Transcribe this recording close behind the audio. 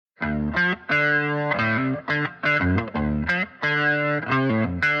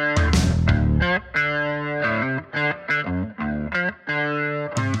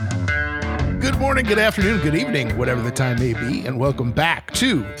good afternoon, good evening, whatever the time may be, and welcome back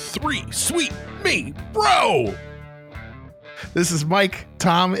to 3 Sweet Me Bro. This is Mike,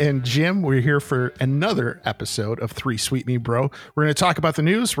 Tom, and Jim. We're here for another episode of 3 Sweet Me Bro. We're going to talk about the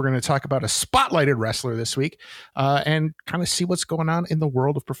news. We're going to talk about a spotlighted wrestler this week and kind of see what's going on in the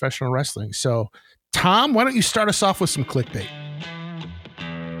world of professional wrestling. So, Tom, why don't you start us off with some clickbait?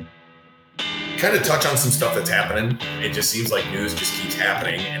 Kind of touch on some stuff that's happening. It just seems like news just keeps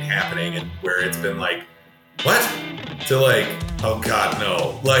happening, and where it's been like, what? To like, oh God,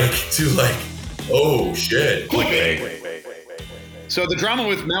 no. Like, to like, oh shit. Wait. So the drama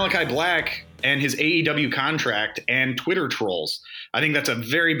with Malachi Black and his AEW contract and Twitter trolls, I think that's a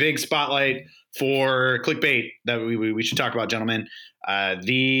very big spotlight for clickbait that we should talk about, gentlemen.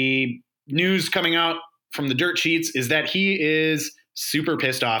 The news coming out from the dirt sheets is that he is super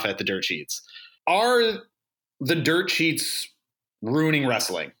pissed off at the dirt sheets. Are the dirt sheets ruining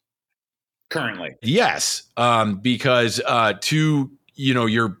wrestling currently? Yes, because who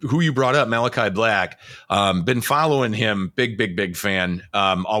you brought up, Malachi Black, been following him, big fan,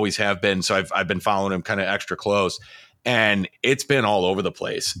 always have been. So I've been following him kind of extra close, and it's been all over the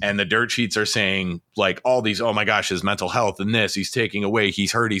place. And the dirt sheets are saying like all these, oh my gosh, his mental health and this, he's taking away,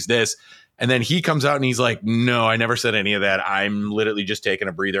 he's hurt, he's this. And then he comes out and he's like, no, I never said any of that. I'm literally just taking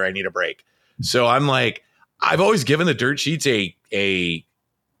a breather. I need a break. So I'm like, I've always given the dirt sheets a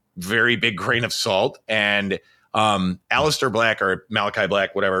very big grain of salt. And Aleister Black or Malachi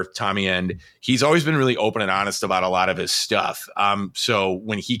Black, whatever, Tommy End, he's always been really open and honest about a lot of his stuff. So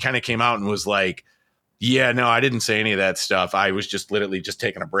when he kind of came out and was like, yeah, no, I didn't say any of that stuff. I was just literally just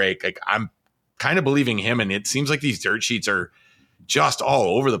taking a break. Like, I'm kind of believing him. And it seems like these dirt sheets are just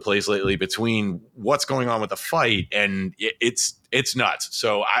all over the place lately between what's going on with the fight, and it's nuts.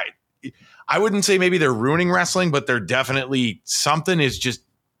 So I wouldn't say maybe they're ruining wrestling, but they're definitely something is just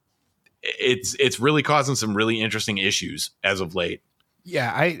it's really causing some really interesting issues as of late.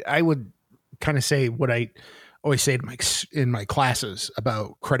 Yeah, I would kind of say what I always say in my classes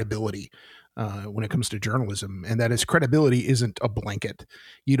about credibility when it comes to journalism, and that is credibility isn't a blanket.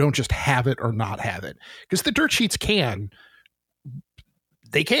 You don't just have it or not have it, because the dirt sheets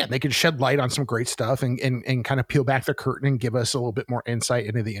they can shed light on some great stuff and kind of peel back the curtain and give us a little bit more insight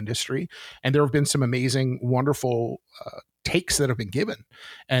into the industry. And there have been some amazing, wonderful takes that have been given.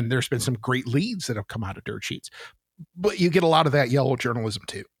 And there's been some great leads that have come out of dirt sheets. But you get a lot of that yellow journalism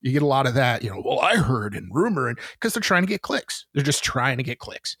too. You get a lot of that, well, I heard and rumor, and because they're trying to get clicks. They're just trying to get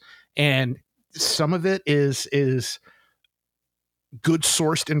clicks. And some of it is good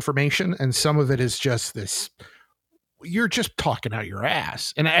sourced information, and some of it is just this, you're just talking out your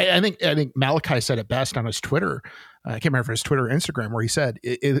ass. And I think Malachi said it best on his Twitter. I can't remember his Twitter or Instagram, where he said,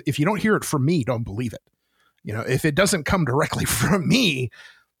 if you don't hear it from me, don't believe it. If it doesn't come directly from me,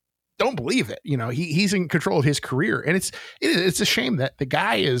 don't believe it. He's in control of his career. And it's a shame that the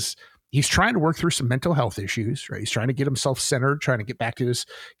guy he's trying to work through some mental health issues, right? He's trying to get himself centered, trying to get back to his,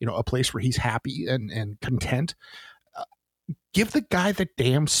 a place where he's happy and content. Give the guy the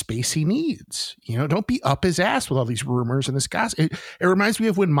damn space he needs. Don't be up his ass with all these rumors and this gossip. It reminds me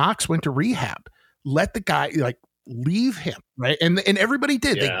of when Mox went to rehab. Let the guy leave him, right? And everybody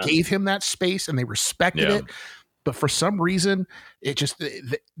did. Yeah. They gave him that space and they respected it. But for some reason, it just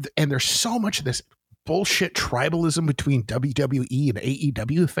and there's so much of this bullshit tribalism between WWE and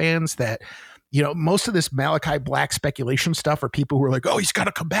AEW fans that most of this Malachi Black speculation stuff are people who are like, oh, he's got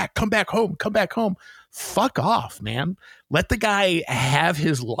to come back home. Fuck off, man. Let the guy have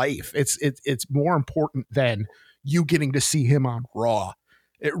his life. It's more important than you getting to see him on Raw.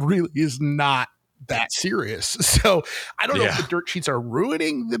 It really is not that serious. So I don't know if the dirt sheets are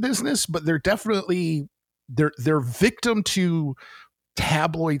ruining the business, but they're definitely they're victim to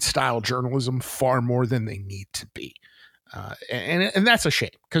tabloid style journalism far more than they need to be. And that's a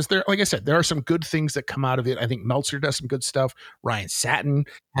shame, because like I said, there are some good things that come out of it. I think Meltzer does some good stuff. Ryan Satin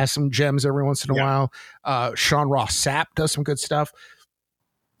has some gems every once in a while. Sean Ross Sapp does some good stuff.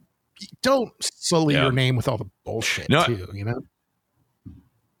 Don't sully your name with all the bullshit too,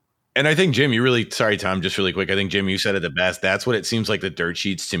 And I think, Jim, sorry, Tom, just really quick. I think, Jim, you said it the best. That's what it seems like the dirt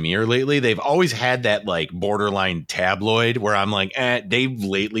sheets to me are lately. They've always had that borderline tabloid where I'm like, they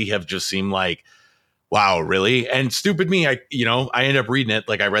lately have just seemed like, wow, really? And stupid me, I end up reading it.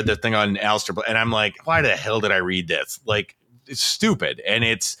 I read the thing on Aleister, and I'm like, why the hell did I read this? It's stupid. And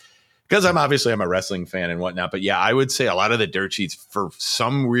it's because I'm a wrestling fan and whatnot. But yeah, I would say a lot of the dirt sheets for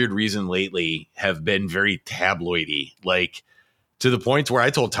some weird reason lately have been very tabloidy, to the point where I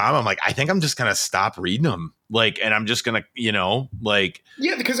told Tom, I'm like, I think I'm just going to stop reading them. And I'm just going to,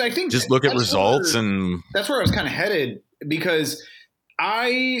 yeah, because I think just look at results. And that's where I was kind of headed, because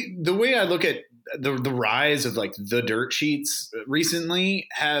the way I look at the rise of like the dirt sheets recently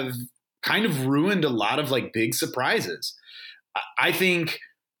have kind of ruined a lot of like big surprises. I think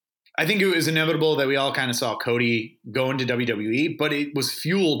it was inevitable that we all kind of saw Cody go into WWE, but it was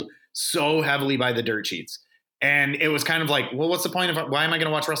fueled so heavily by the dirt sheets. And it was kind of like, well, what's the point of why am I going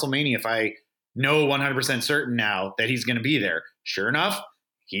to watch WrestleMania if I know 100% certain now that he's going to be there? Sure enough,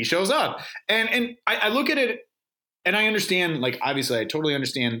 he shows up. And I look at it and I understand, like, obviously I totally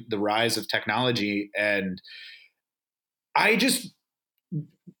understand the rise of technology. And I just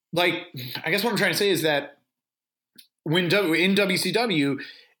like, I guess what I'm trying to say is that in WCW,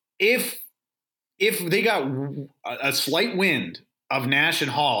 if they got a slight wind of Nash and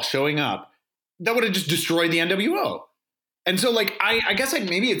Hall showing up, that would have just destroyed the NWO. And so, like, I guess like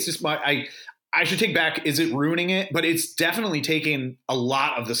maybe it's just I should take back, is it ruining it? But it's definitely taking a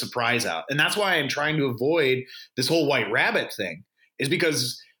lot of the surprise out. And that's why I'm trying to avoid this whole White Rabbit thing, is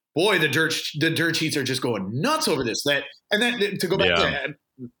because, boy, the dirt sheets are just going nuts over this. And then to go back to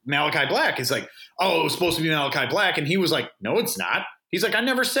Malachi Black, is like, oh, it was supposed to be Malachi Black. And he was like, no, it's not. He's like, I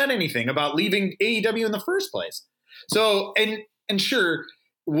never said anything about leaving AEW in the first place. So, and sure,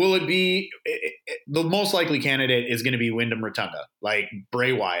 will it be the most likely candidate is going to be Wyndham Rotunda, like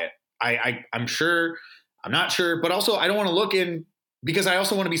Bray Wyatt. I'm sure, I'm not sure, but also I don't want to look in because I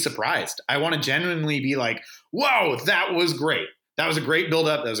also want to be surprised. I want to genuinely be like, whoa, that was great. That was a great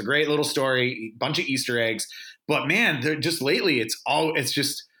buildup. That was a great little story, bunch of Easter eggs. But man, they're just lately, it's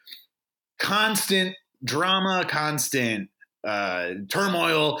just constant drama, constant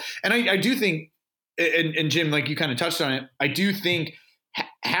turmoil. And I do think, and Jim, like you kind of touched on it, I do think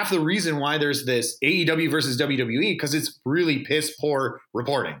half the reason why there's this AEW versus WWE, because it's really piss poor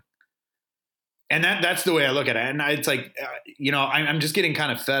reporting. And that's the way I look at it. And it's like, I'm just getting kind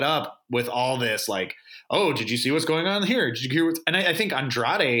of fed up with all this. Like, oh, did you see what's going on here? Did you hear and I think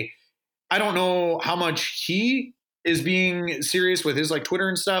Andrade, I don't know how much he is being serious with his like Twitter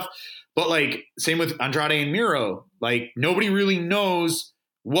and stuff, but like same with Andrade and Miro, like nobody really knows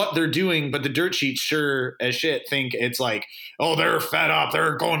what they're doing, but the dirt sheets sure as shit think it's like, oh, they're fed up,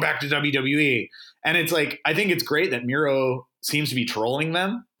 they're going back to WWE. And it's like, I think it's great that Miro seems to be trolling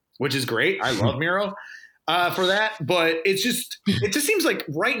them, which is great. I love Miro for that. But it just seems like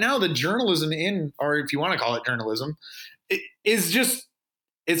right now the journalism or if you want to call it journalism,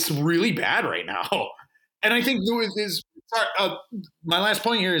 it's really bad right now. And I think my last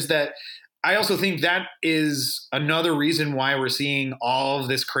point here is that I also think that is another reason why we're seeing all of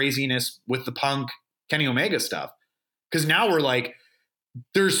this craziness with the Punk Kenny Omega stuff. Because now we're like,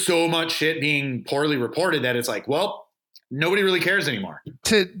 there's so much shit being poorly reported that it's like, well, nobody really cares anymore.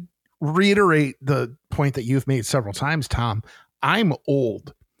 To reiterate the point that you've made several times, Tom, I'm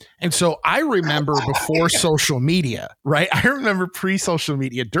old. And so I remember before social media, right? I remember pre-social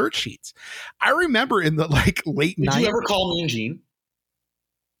media dirt sheets. I remember in the like late 90s. Did you ever call Mean Gene?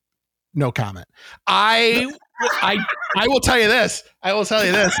 No comment. I will tell you this.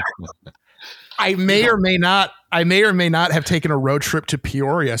 I may or may not have taken a road trip to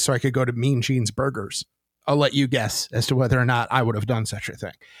Peoria so I could go to Mean Gene's Burgers. I'll let you guess as to whether or not I would have done such a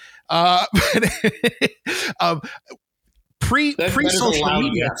thing. Pre-social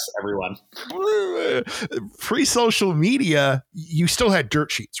media, yes, everyone. Pre-social media, you still had dirt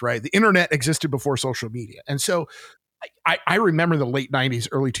sheets, right? The internet existed before social media, and so I remember the late 90s,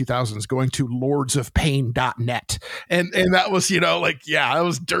 early 2000s going to lordsofpain.net. And that was, that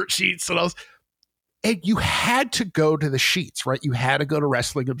was dirt sheets. And you had to go to the sheets, right? You had to go to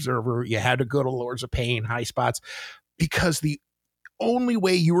Wrestling Observer. You had to go to Lords of Pain, High Spots, because the only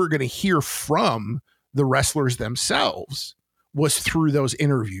way you were going to hear from the wrestlers themselves was through those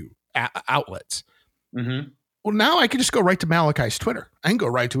interview outlets. Mm-hmm. Well, now I can just go right to Malachi's Twitter. I can go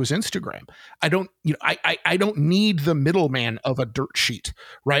right to his Instagram. I don't need the middleman of a dirt sheet,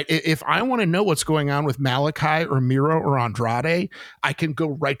 right? If I want to know what's going on with Malachi or Miro or Andrade, I can go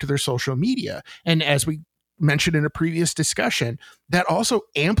right to their social media. And as we mentioned in a previous discussion, that also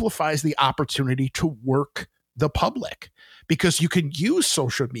amplifies the opportunity to work the public, because you can use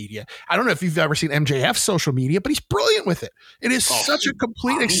social media. I don't know if you've ever seen MJF's social media, but he's brilliant with it. It is such a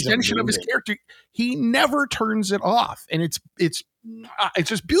complete extension of his character. He never turns it off, and it's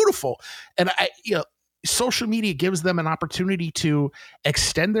just beautiful. And social media gives them an opportunity to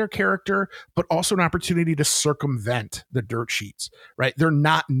extend their character, but also an opportunity to circumvent the dirt sheets, right? They're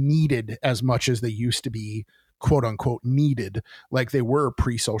not needed as much as they used to be, quote unquote, needed, like they were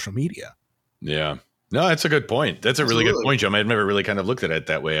pre-social media. Yeah. No, that's a good point. That's a really good point, Joe. I've never really kind of looked at it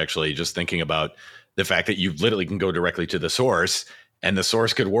that way, actually, just thinking about the fact that you literally can go directly to the source, and the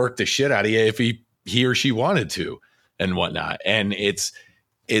source could work the shit out of you if he or she wanted to and whatnot. And it's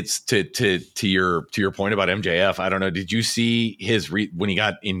it's to your point about MJF. I don't know. Did you see his when he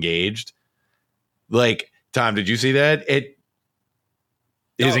got engaged? Like, Tom, did you see that?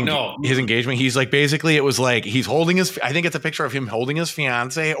 His engagement. He's like, basically it was like he's holding I think it's a picture of him holding his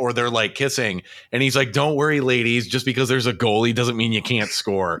fiance, or they're like kissing, and he's like, don't worry, ladies, just because there's a goalie doesn't mean you can't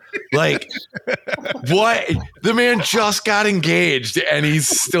score. Like, what? The man just got engaged and he's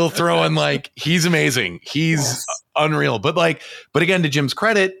still throwing. Like, he's amazing. He's unreal. But again, to Jim's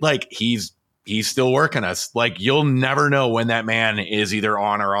credit, like, he's still working us. Like, you'll never know when that man is either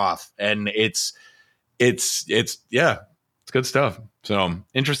on or off. And it's good stuff. So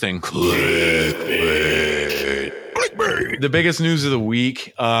interesting. The biggest news of the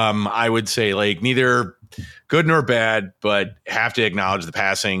week, I would say, like, neither good nor bad, but have to acknowledge the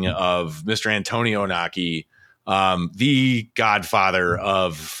passing of Mr. Antonio Inoki, the godfather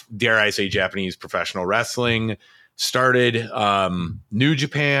of, dare I say, Japanese professional wrestling. Started New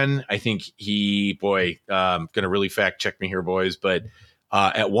Japan. I think gonna really fact check me here, boys, but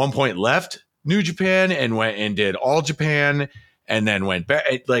at one point left New Japan and went and did All Japan, and then went back.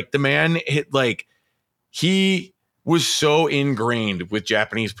 Like, the man he was so ingrained with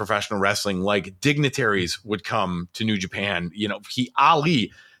Japanese professional wrestling. Like, dignitaries would come to New Japan. You know,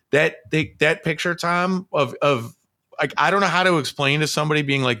 that picture, Tom, of like, I don't know how to explain to somebody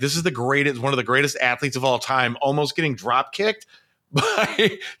being like, this is one of the greatest athletes of all time, almost getting drop kicked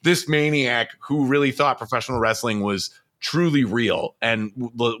by this maniac who really thought professional wrestling was truly real and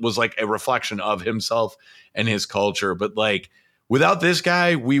was like a reflection of himself and his culture. But like, without this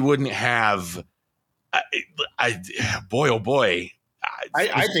guy, we wouldn't have, boy, oh boy.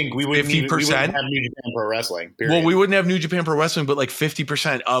 I think we wouldn't 50%. We wouldn't have New Japan Pro Wrestling. Period. Well, we wouldn't have New Japan Pro Wrestling, but like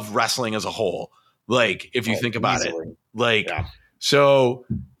 50% of wrestling as a whole. Like, if you think about it, like, so,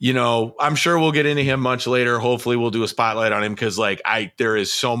 you know, I'm sure we'll get into him much later. Hopefully we'll do a spotlight on him, because like there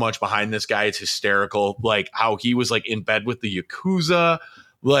is so much behind this guy. It's hysterical. Like, how he was like in bed with the Yakuza.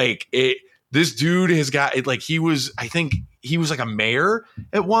 Like, this dude has got it. Like, I think he was like a mayor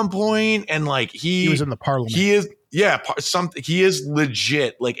at one point, and like he was in the parliament. He is, he is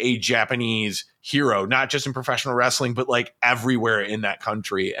legit like a Japanese hero, not just in professional wrestling, but like everywhere in that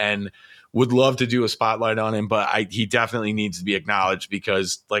country. And would love to do a spotlight on him, but he definitely needs to be acknowledged,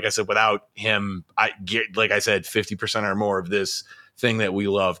 because like I said, without him, like I said, 50% or more of this thing that we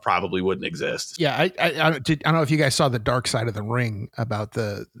love probably wouldn't exist. Yeah, I don't know if you guys saw the Dark Side of the Ring about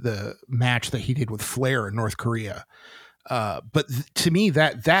the match that he did with Flair in North Korea. But to me,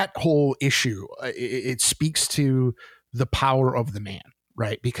 that whole issue, it speaks to the power of the man,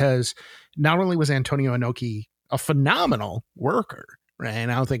 right? Because not only was Antonio Inoki a phenomenal worker, right,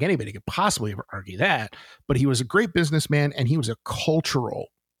 and I don't think anybody could possibly ever argue that, but he was a great businessman, and he was a cultural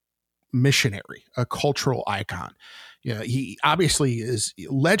missionary, a cultural icon. You know, he obviously is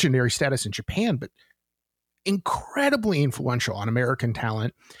legendary status in Japan, but incredibly influential on American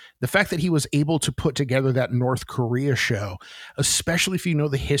talent. The fact that he was able to put together that North Korea show, especially if you know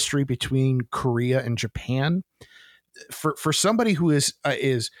the history between Korea and Japan, for somebody who is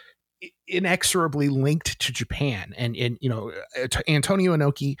inexorably linked to Japan, and you know, Antonio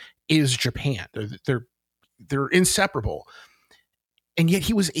Inoki is Japan. They're inseparable. And yet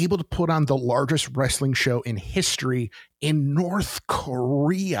he was able to put on the largest wrestling show in history in North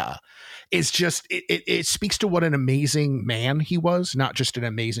Korea. It's just, it speaks to what an amazing man he was, not just an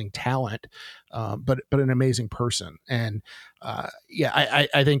amazing talent, but an amazing person. And I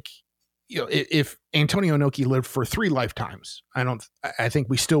think, you know, if Antonio Inoki lived for 3 lifetimes, I think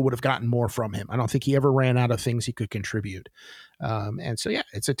we still would have gotten more from him. I don't think he ever ran out of things he could contribute. And so, yeah,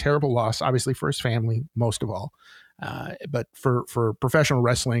 it's a terrible loss, obviously, for his family, most of all. But for professional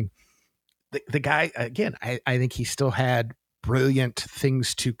wrestling, the guy, again, I think he still had brilliant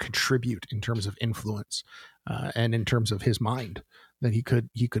things to contribute in terms of influence and in terms of his mind that he could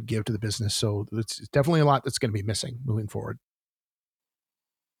give to the business. So it's definitely a lot that's going to be missing moving forward.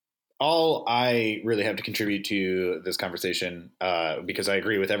 All I really have to contribute to this conversation, because I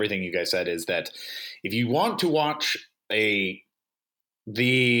agree with everything you guys said, is that if you want to watch the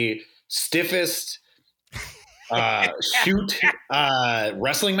stiffest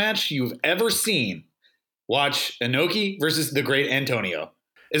wrestling match you've ever seen, watch Inoki versus the Great Antonio.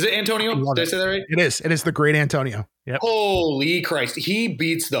 Is it Antonio? Did I say that right? It is. It is the Great Antonio. Yep. Holy Christ. He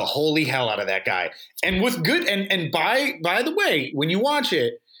beats the holy hell out of that guy. And with good, and by the way, when you watch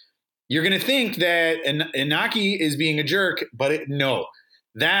it, you're going to think that Inoki is being a jerk, but no.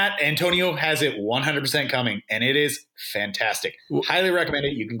 That Antonio has it 100% coming, and it is fantastic. Highly recommend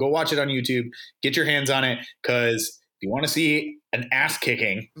it. You can go watch it on YouTube, get your hands on it, because you want to see an ass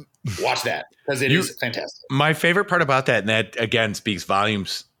kicking, watch that because it is fantastic. My favorite part about that, and that again speaks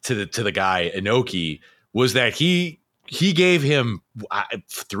volumes to the guy Inoki, was that he gave him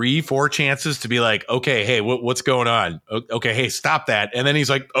 3-4 chances to be like, okay, hey, what's going on? Okay, hey, stop that. And then he's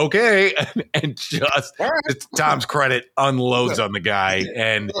like, okay, and just to Tom's credit, unloads on the guy,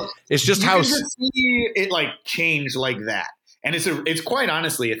 and it's just how see it like change like that, and it's quite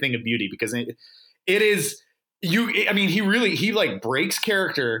honestly a thing of beauty because it is. I mean, he like breaks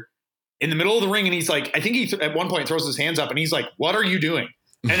character in the middle of the ring, and he's like, I think he at one point throws his hands up, and he's like, "What are you doing?"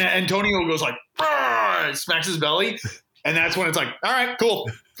 And Antonio goes like, smacks his belly, and that's when it's like, "All right,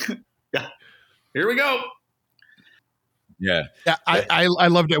 cool, yeah, here we go." Yeah. I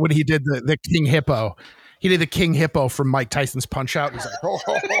loved it when he did the King Hippo. He did the King Hippo from Mike Tyson's Punch Out. He's like,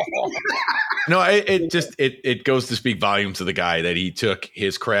 No, it goes to speak volumes to the guy that he took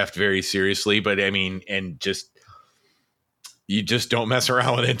his craft very seriously. But I mean, and just you just don't mess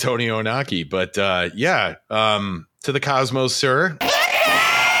around with Antonio Inoki. But to the Cosmos, sir.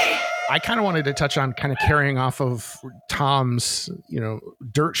 I kind of wanted to touch on kind of carrying off of Tom's,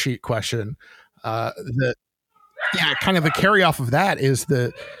 dirt sheet question. Kind of the carry off of that is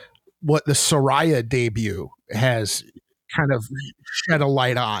what the Saraya debut has kind of shed a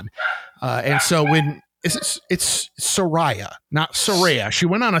light on. And so when it's Saraya, not Saraya. She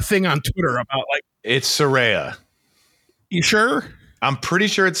went on a thing on Twitter about like, it's Saraya. You sure? I'm pretty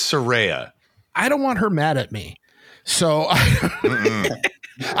sure it's Saraya. I don't want her mad at me. So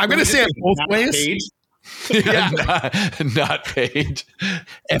I'm going to say it both ways. Paige? Yeah, not Paige.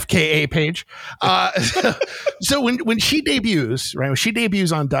 FKA Paige. So when she debuts, right? When she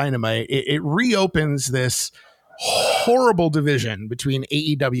debuts on Dynamite, it reopens this horrible division between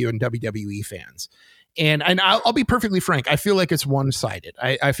AEW and WWE fans. And I'll be perfectly frank. I feel like it's one-sided.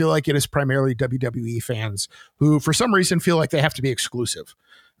 I feel like it is primarily WWE fans who, for some reason, feel like they have to be exclusive,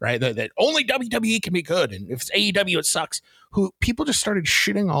 right? That only WWE can be good, and if it's AEW, it sucks. Who people just started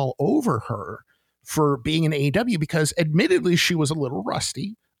shitting all over her for being in AEW because, admittedly, she was a little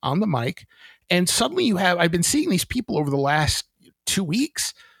rusty on the mic. And suddenly I've been seeing these people over the last 2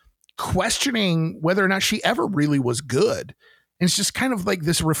 weeks questioning whether or not she ever really was good. And it's just kind of like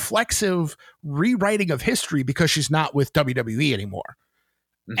this reflexive rewriting of history because she's not with WWE anymore.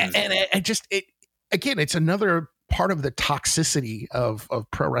 Mm-hmm. And again, it's another part of the toxicity of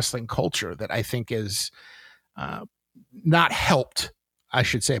pro wrestling culture that I think is not helped, I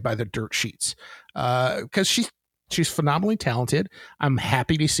should say, by the dirt sheets. Because she's phenomenally talented. I'm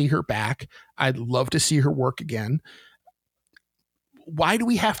happy to see her back. I'd love to see her work again. Why do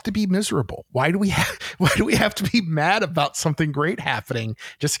we have to be miserable? Why do we have to be mad about something great happening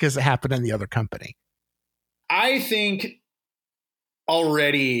just because it happened in the other company? I think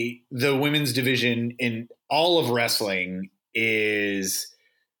already the women's division in all of wrestling is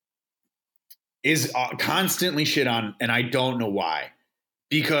constantly shit on, and I don't know why.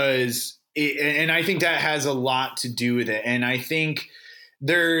 Because and I think that has a lot to do with it. And I think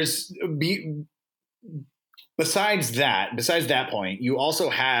besides that point, you also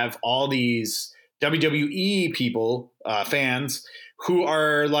have all these WWE people, fans who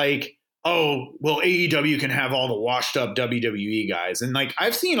are like, oh, well, AEW can have all the washed up WWE guys. And like,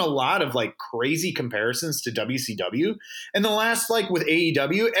 I've seen a lot of like crazy comparisons to WCW in the last, like with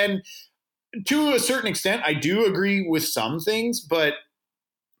AEW. And to a certain extent, I do agree with some things, but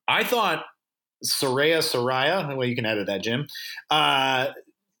I thought Saraya, well, you can edit that, Jim. I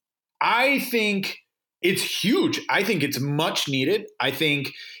think it's huge. I think it's much needed. I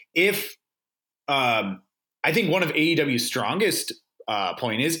think one of AEW's strongest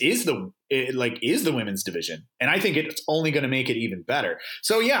point is the women's division, and I think it's only going to make it even better.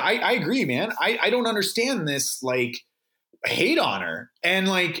 So yeah, I agree, man. I don't understand this like hate on her, and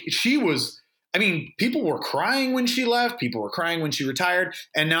like she was. I mean, people were crying when she left. People were crying when she retired.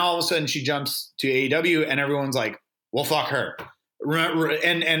 And now all of a sudden she jumps to AEW and everyone's like, well, fuck her.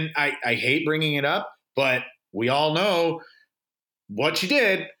 And I hate bringing it up, but we all know what she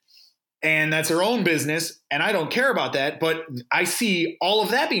did. And that's her own business. And I don't care about that. But I see all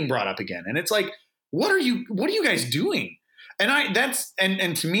of that being brought up again. And it's like, what are you guys doing? And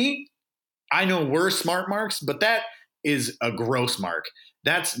and to me, I know we're smart marks, but that is a gross mark.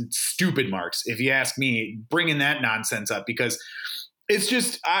 That's stupid marks, if you ask me, bringing that nonsense up, because it's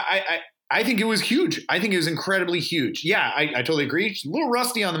just I think it was huge. I think it was incredibly huge. Yeah, I totally agree. She's a little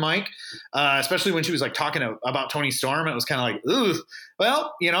rusty on the mic, especially when she was like talking about Toni Storm. It was kind of like, ugh,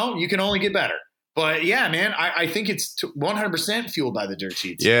 well, you can only get better. But yeah, man, I think it's 100% fueled by the dirt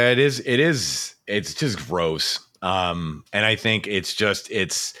sheets. Yeah, it is. It's just gross. And I think it's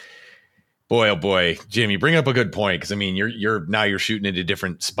Boy, oh boy, Jimmy, bring up a good point because I mean, you're shooting into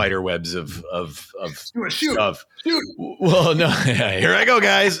different spider webs of stuff. Shoot. Well, no, here I go,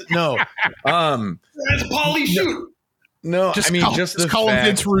 guys. No, That's Paulie. Shoot. no. Just I mean, call, just just the call him fact,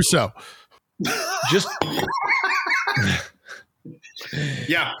 Vince Russo. just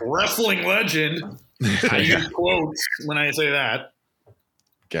Yeah, wrestling legend. I use quotes when I say that.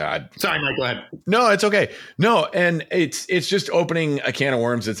 God. Sorry, Mike. Go ahead. No, it's okay. No, and it's just opening a can of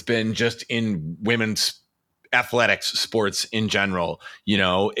worms. It's been just in women's athletics, sports in general,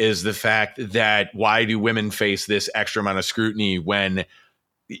 is the fact that why do women face this extra amount of scrutiny when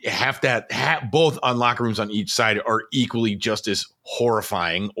both on locker rooms on each side are equally just as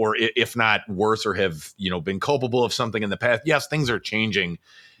horrifying, or if not worse, or have, been culpable of something in the past. Yes, things are changing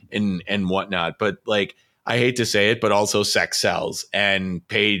and whatnot, but like, I hate to say it, but also sex sells. And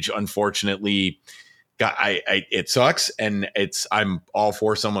Paige, unfortunately, it sucks. And I'm all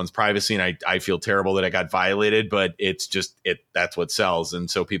for someone's privacy. And I feel terrible that I got violated, but it's just, that's what sells. And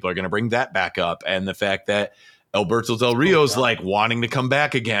so people are going to bring that back up. And the fact that Alberto Del Rio's like wanting to come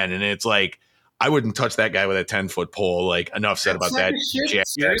back again. And it's like, I wouldn't touch that guy with a 10-foot pole. Like, enough said about that.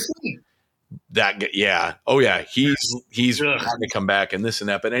 Seriously? Yeah. Oh yeah. He's trying to come back and this and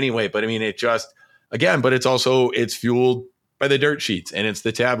that. But anyway, but I mean, it just, again, but it's fueled by the dirt sheets and it's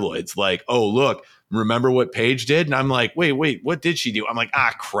the tabloids. Like, oh, look, remember what Paige did? And I'm like, wait, what did she do? I'm like,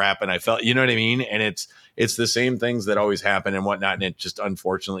 crap. And I felt, you know what I mean? And it's the same things that always happen and whatnot. And it just,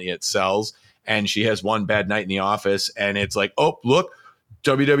 unfortunately, it sells. And she has one bad night in the office and it's like, oh, look,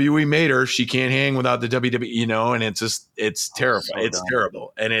 WWE made her. She can't hang without the WWE, and it's just, it's terrifying. It's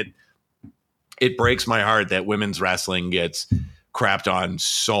terrible. And it breaks my heart that women's wrestling gets crapped on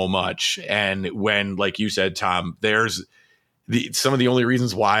so much. And when, like you said, Tom, there's some of the only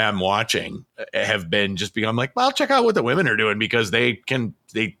reasons why I'm watching have been just because I'm like, well, I'll check out what the women are doing because they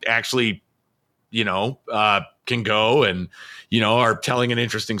actually, can go and, are telling an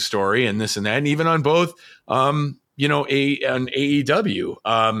interesting story and this and that. And even on both, on AEW,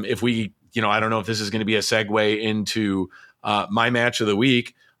 if we, I don't know if this is going to be a segue into my match of the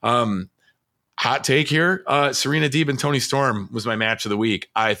week. Hot take here. Serena Deeb and Toni Storm was my match of the week.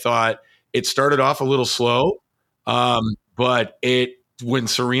 I thought it started off a little slow, but when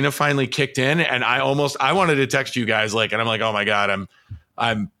Serena finally kicked in, and I wanted to text you guys and I'm like, oh my God,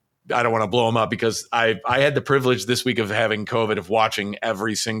 I don't want to blow them up because I had the privilege this week of having COVID, of watching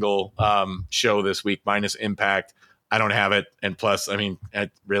every single show this week minus Impact. I don't have it, and plus, I mean,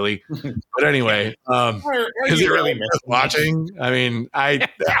 really. But anyway, because it really missed watching. I mean,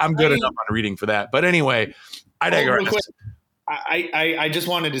 I'm good enough on reading for that. But anyway, I digress. I just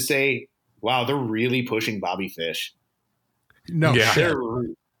wanted to say, wow, they're really pushing Bobby Fish. No, yeah.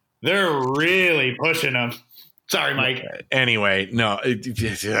 They're really pushing him. Sorry, Mike. Anyway, no,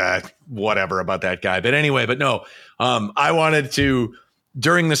 whatever about that guy. But anyway, no, I wanted to.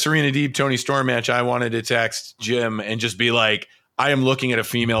 During the Serena Deeb Toni Storm match, I wanted to text Jim and just be like, I am looking at a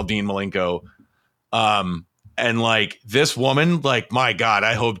female Dean Malenko. And like this woman, like, my God,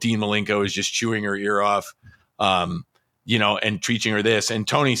 I hope Dean Malenko is just chewing her ear off, and teaching her this. And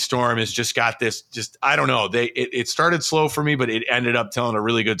Toni Storm has just got this, I don't know. It started slow for me, but it ended up telling a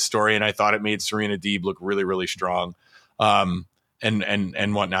really good story. And I thought it made Serena Deeb look really, really strong. And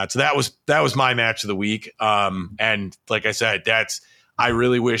whatnot. So that was my match of the week. And like I said, I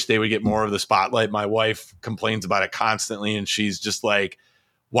really wish they would get more of the spotlight. My wife complains about it constantly, and she's just like,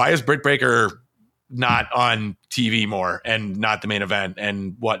 why is Britt Baker not on TV more and not the main event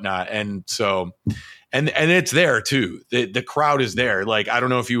and whatnot? And so, and it's there too. The crowd is there. Like, I don't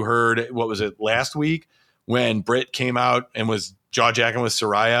know if you heard, what was it, last week when Britt came out and was jaw-jacking with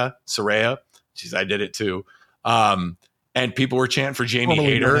Saraya. Jeez, I did it too. And people were chanting for Jamie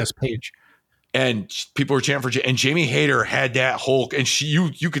Hayter. And people were chanting and Jamie Hayter had that Hulk, and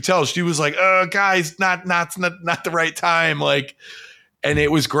you could tell she was like, guys, not the right time. Like, and it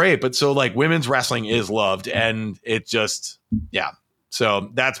was great. But so like women's wrestling is loved, and it just, yeah.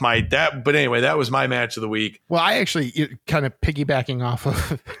 So but anyway, that was my match of the week. Well, I actually kind of piggybacking off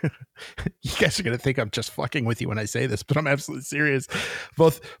of, you guys are going to think I'm just fucking with you when I say this, but I'm absolutely serious.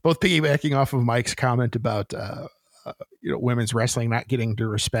 Both piggybacking off of Mike's comment about, women's wrestling not getting due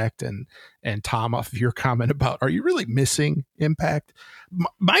respect, and Tom, off of your comment about, are you really missing Impact?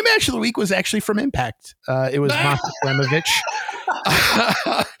 My match of the week was actually from Impact. It was Masha Slamovich.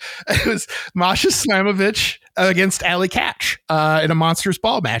 It was Masha Slamovich against Allie Katch in a Monsters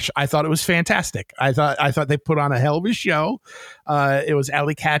Ball match. I thought it was fantastic. I thought they put on a hell of a show. It was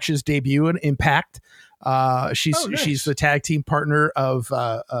Allie Katch's debut in Impact. She's the tag team partner of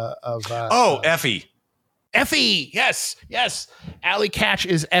Effie. Effie, yes. Allie Katch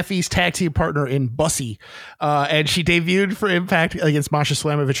is Effie's tag team partner in Bussy, and she debuted for Impact against Masha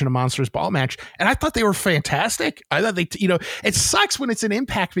Slamovich in a Monsters Ball match, and I thought they were fantastic. I thought it sucks when it's an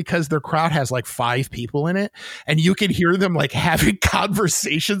Impact because their crowd has like 5 people in it, and you can hear them like having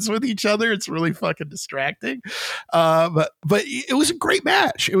conversations with each other. It's really fucking distracting, but it was a great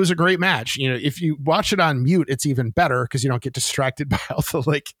match. It was a great match. If you watch it on mute, it's even better because you don't get distracted by all the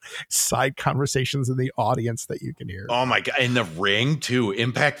like side conversations in the audience that you can hear. Oh my God. In the ring too.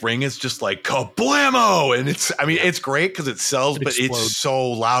 Impact ring is just like kablamo. And it's great because it sells, but it's so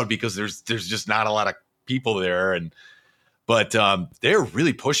loud because there's just not a lot of people there. But they're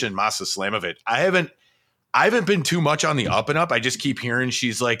really pushing Masha Slamovich. I haven't been too much on the up and up. I just keep hearing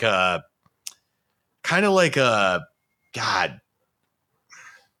she's like I don't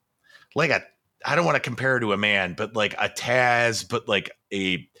want to compare her to a man, but like a Taz, but like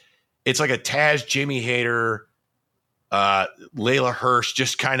it's like a Taz, Jamie Hayter, Layla Hirsch,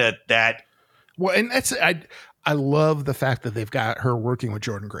 just kind of that. Well, and I love the fact that they've got her working with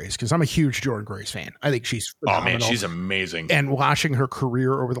Jordynne Grace because I'm a huge Jordynne Grace fan. I think she's phenomenal. Oh man, she's amazing. And watching her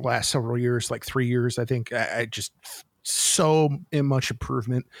career over the last several years, like 3 years, I think I just so much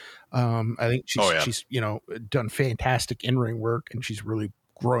improvement. I think she's done fantastic in-ring work and she's really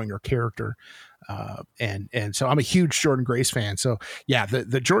growing her character. And so I'm a huge Jordynne Grace fan. So yeah,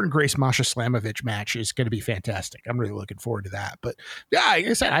 the Jordynne Grace Masha Slamovich match is going to be fantastic. I'm really looking forward to that. But yeah, like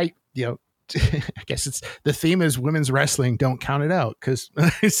I said, I guess it's the theme is women's wrestling. Don't count it out because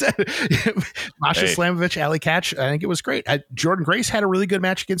I said Masha Slamovich, Allie Katch. I think it was great. Jordynne Grace had a really good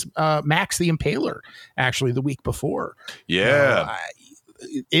match against Max the Impaler actually the week before. Yeah,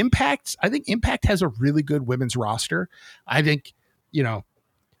 Impact. I think Impact has a really good women's roster. I think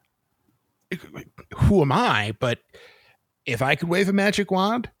who am I? But if I could wave a magic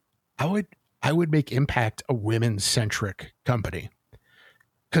wand, I would make Impact a women's centric company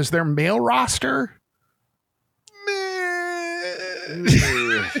because their male roster,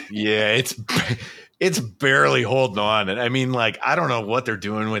 yeah, it's barely holding on. And I mean, like, I don't know what they're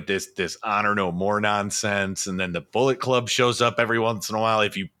doing with this Honor No More nonsense. And then the Bullet Club shows up every once in a while,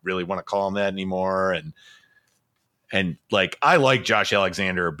 if you really want to call them that anymore. And like, I like Josh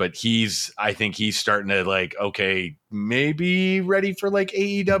Alexander, but I think he's starting to like, okay, maybe ready for like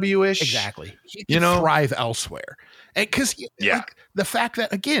AEW ish. Exactly. He can thrive elsewhere. And cause like, the fact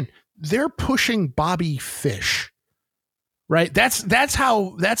that again, they're pushing Bobby Fish, right? That's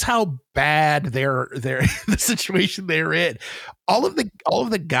how bad they're the situation they're in. All of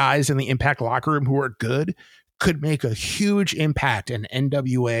the guys in the Impact locker room who are good could make a huge impact in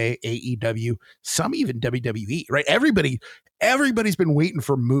NWA, AEW, some even WWE, right? Everybody's been waiting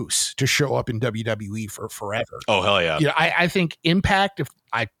for Moose to show up in WWE for forever. Oh, hell yeah. I think Impact, if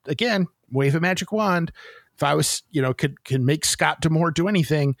I, again, wave a magic wand, if I was, could make Scott D'Amore do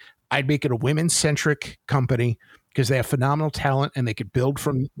anything, I'd make it a women's centric company because they have phenomenal talent and they could build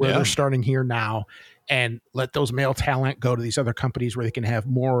from where they're starting here now and let those male talent go to these other companies where they can have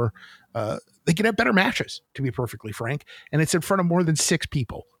more, they can have better matches, to be perfectly frank. And it's in front of more than 6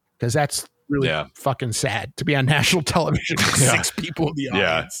 people because that's really fucking sad to be on national television with 6 people in the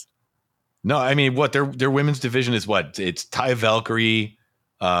audience. No, I mean, what their women's division is what? It's Ty Valkyrie,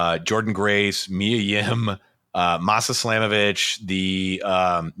 Jordynne Grace, Mia Yim, Masha Slamovich, the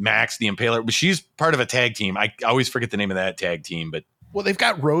Max, the Impaler. But she's part of a tag team. I always forget the name of that tag team, but well, they've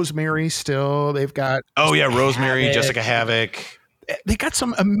got Rosemary still. They've got Rosemary, Jessica Havoc. They got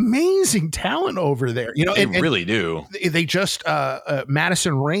some amazing talent over there. They really do. They just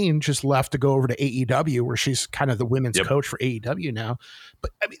Madison Rayne just left to go over to AEW, where she's kind of the women's coach for AEW now.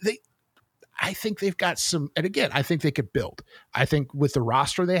 But I mean, I think they've got some, and again, I think they could build. I think with the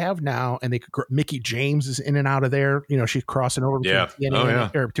roster they have now, and they could. Mickey James is in and out of there. She's crossing over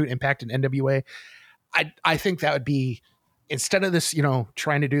between Impact and NWA. I think that would be. Instead of this,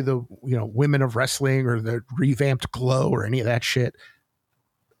 trying to do the, women of wrestling or the revamped Glow or any of that shit,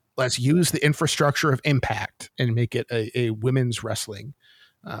 let's use the infrastructure of Impact and make it a women's wrestling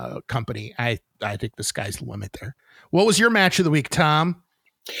company. I think the sky's the limit there. What was your match of the week, Tom?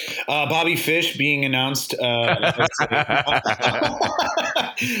 Bobby Fish being announced. This is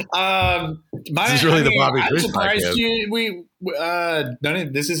really the Bobby Fish. I'm surprised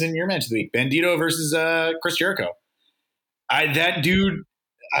this isn't your match of the week. Bandito versus Chris Jericho. That dude,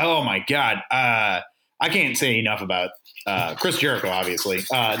 oh my God. I can't say enough about Chris Jericho, obviously.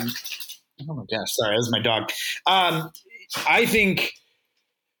 Oh my gosh, sorry, this is my dog. I think,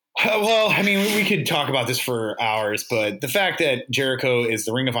 we could talk about this for hours, but the fact that Jericho is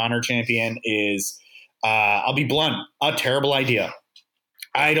the Ring of Honor champion is, I'll be blunt, a terrible idea.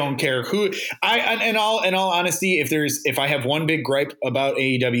 I don't care who. In all honesty, if I have one big gripe about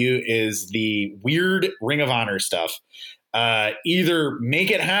AEW is the weird Ring of Honor stuff. Either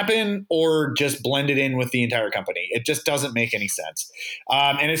make it happen or just blend it in with the entire company. It just doesn't make any sense.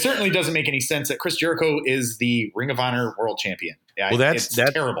 And it certainly doesn't make any sense that Chris Jericho is the Ring of Honor world champion. Well, that's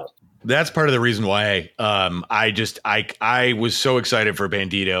terrible. That's part of the reason why I was so excited for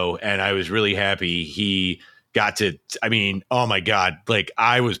Bandito, and I was really happy he got to. I mean, oh my God, like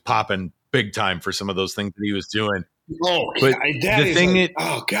I was popping big time for some of those things that he was doing. Oh, but the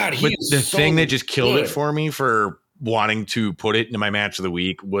thing that just killed it for me for wanting to put it into my match of the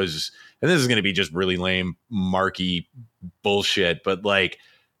week was, and this is going to be just really lame, marky bullshit, but like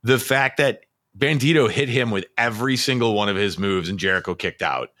the fact that Bandito hit him with every single one of his moves and Jericho kicked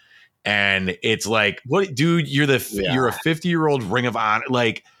out. And it's like, what, dude, you're a 50-year-old Ring of Honor.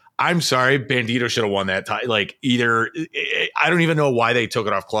 Like, I'm sorry, Bandito should have won that time. Like, either I don't even know why they took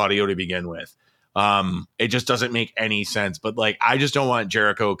it off Claudio to begin with. It just doesn't make any sense. But like, I just don't want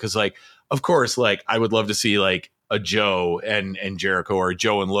Jericho because, like, of course, like I would love to see like a Joe and Jericho or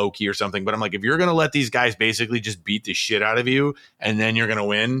Joe and Loki or something. But I'm like, if you're gonna let these guys basically just beat the shit out of you and then you're gonna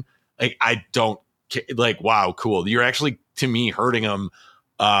win, like I don't like. Wow, cool. You're actually, to me, hurting them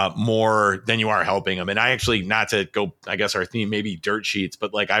more than you are helping them. And I actually, not to go, I guess our theme maybe dirt sheets,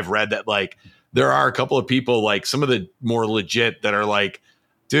 but like I've read that like there are a couple of people, like some of the more legit, that are like,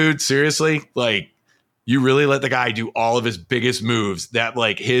 dude, seriously, like you really let the guy do all of his biggest moves, that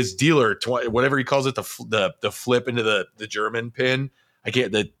like his dealer, whatever he calls it, the flip into the German pin. I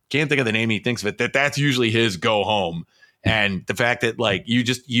can't think of the name he thinks of it, that's usually his go home. And the fact that like you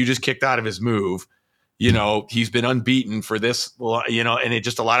just kicked out of his move, you know, he's been unbeaten for this, you know, and it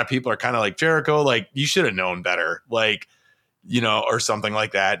just, a lot of people are kind of like, Jericho, like you should have known better, like, you know, or something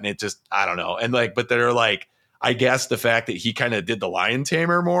like that. And it just, I don't know. And like, but they're like, I guess the fact that he kind of did the lion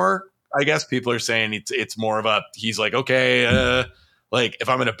tamer more, I guess people are saying it's more of a, he's like, okay, like if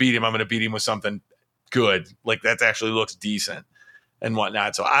I'm going to beat him with something good, like that actually looks decent and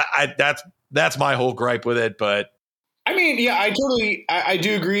whatnot. So that's my whole gripe with it. But I mean, yeah, I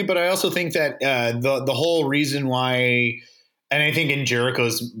do agree, but I also think that the whole reason why, and I think in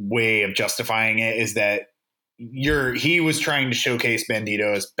Jericho's way of justifying it, is that he was trying to showcase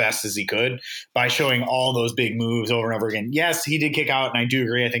Bandito as best as he could by showing all those big moves over and over again. Yes, he did kick out, and I do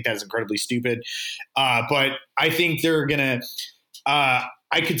agree. I think that's incredibly stupid. But I think they're gonna. I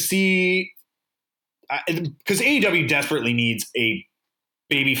could see because AEW desperately needs a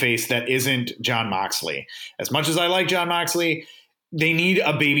babyface that isn't Jon Moxley. As much as I like Jon Moxley, they need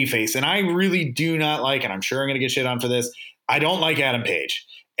a babyface. And I really do not like, and I'm sure I'm going to get shit on for this, I don't like Adam Page.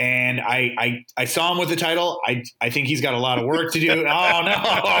 And I saw him with the title. I think he's got a lot of work to do. Oh, no.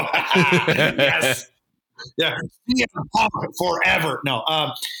 Yes. Yeah. Forever. No.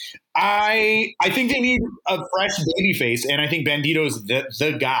 I think they need a fresh babyface, and I think Bandito's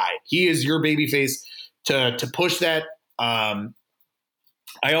the guy. He is your babyface to push that.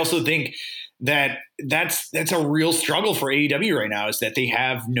 I also think that that's a real struggle for AEW right now, is that they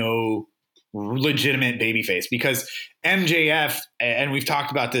have no legitimate babyface, because MJF, and we've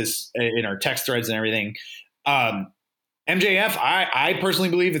talked about this in our text threads and everything. MJF, I personally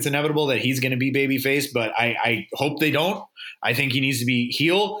believe it's inevitable that he's going to be babyface, but I hope they don't. I think he needs to be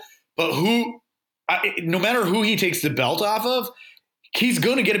heel. But no matter who he takes the belt off of, he's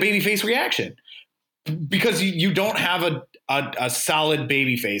going to get a babyface reaction, because you don't have a solid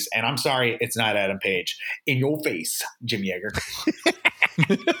babyface. And I'm sorry, it's not Adam Page. In your face, Jim Yeager.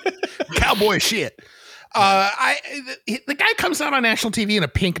 Cowboy shit. The guy comes out on national TV in a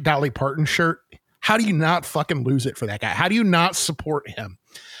pink Dolly Parton shirt. How do you not fucking lose it for that guy? How do you not support him?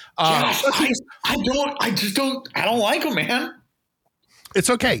 I don't like him, man. It's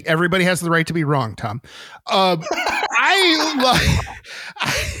okay. Everybody has the right to be wrong, Tom. Dolph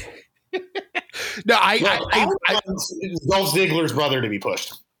Ziggler's brother to be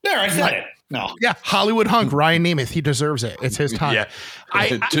pushed. There, I said it. No. Yeah, Hollywood hunk, Ryan Nemeth. He deserves it. It's his time. Yeah.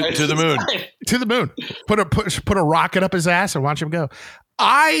 To the moon. To the moon. Put a rocket up his ass and watch him go.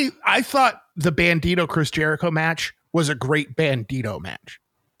 I thought the Bandito Chris Jericho match was a great Bandito match.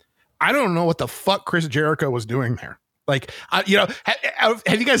 I don't know what the fuck Chris Jericho was doing there. Like, have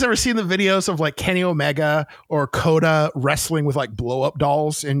you guys ever seen the videos of like Kenny Omega or Coda wrestling with like blow up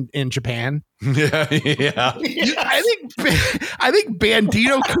dolls in Japan? Yeah. I think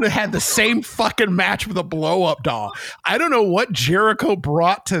Bandito could have had the same fucking match with a blow up doll. I don't know what Jericho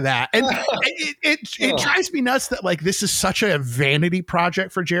brought to that, and it drives me nuts that like this is such a vanity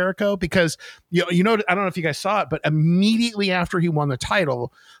project for Jericho, because you know I don't know if you guys saw it, but immediately after he won the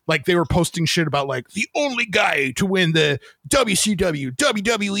title, like they were posting shit about like the only guy to win the WCW,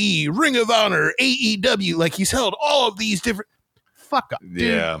 WWE, Ring of Honor, AEW, like he's held all of these different. Fuck up,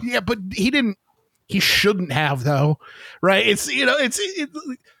 dude. Yeah, but he shouldn't have, though, right? It's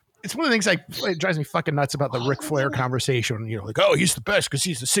it's one of the things it drives me fucking nuts about the Ric Flair conversation. Like, oh, he's the best because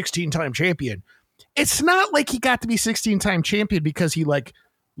he's the 16-time champion. It's not like he got to be 16-time champion because he like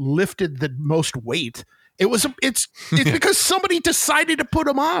lifted the most weight. It's because somebody decided to put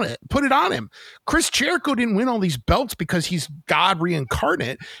it on him. Chris Jericho didn't win all these belts because he's God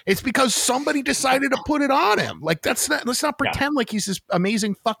reincarnate. It's because somebody decided to put it on him. Like let's not pretend like he's this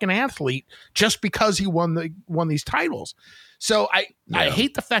amazing fucking athlete just because he won these titles. So I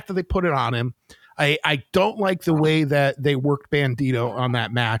hate the fact that they put it on him. I don't like the way that they worked Bandito on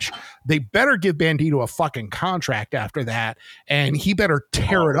that match. They better give Bandito a fucking contract after that, and he better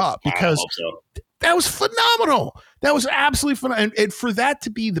tear it up, because that was phenomenal. That was absolutely phenomenal. And for that to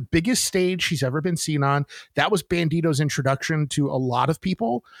be the biggest stage he's ever been seen on, that was Bandito's introduction to a lot of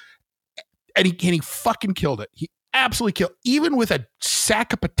people. And he fucking killed it. He absolutely killed, even with a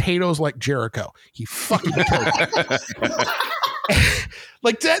sack of potatoes like Jericho. He fucking killed it.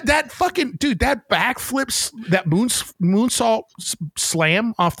 Like that fucking dude, that backflips, that moonsault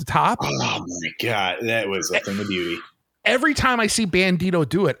slam off the top. Oh my God. That was a thing of beauty. Every time I see Bandito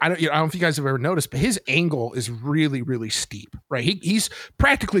do it, I don't know if you guys have ever noticed, but his angle is really, really steep, right? He's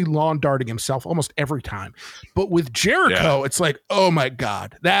practically lawn darting himself almost every time. But with Jericho, It's like, oh my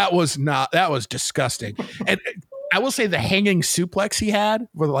God, that was disgusting. And I will say the hanging suplex he had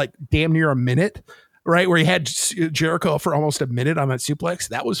for like damn near a minute, right? Where he had Jericho for almost a minute on that suplex.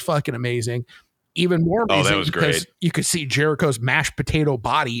 That was fucking amazing. Even more amazing, that was because great. You could see Jericho's mashed potato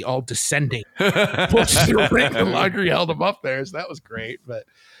body all descending. The ring, the longer he held him up there, so that was great. But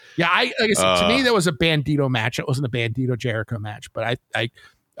yeah, like I said, to me that was a Bandito match. It wasn't a Bandito Jericho match, but I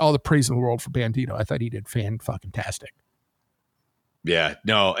all the praise in the world for Bandito. I thought he did fan-fucking-tastic. Yeah,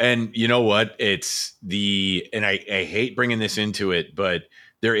 no, and you know what? I hate bringing this into it, but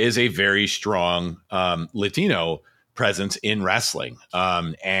there is a very strong Latino presence in wrestling.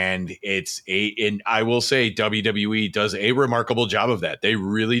 And I will say WWE does a remarkable job of that. They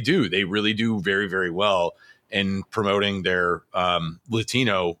really do. They really do very, very well in promoting their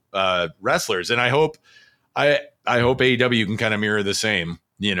Latino wrestlers. And I hope AEW can kind of mirror the same,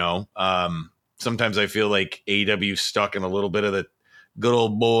 sometimes I feel like AEW stuck in a little bit of the good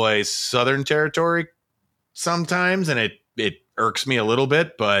old boy Southern territory sometimes. And it irks me a little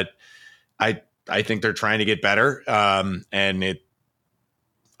bit, but I think they're trying to get better, and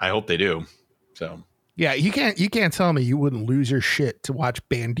I hope they do. So yeah, you can't tell me you wouldn't lose your shit to watch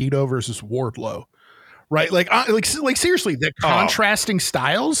Bandito versus Wardlow, right? Like seriously, the contrasting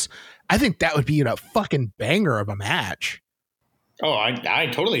styles. I think that would be a fucking banger of a match. Oh, I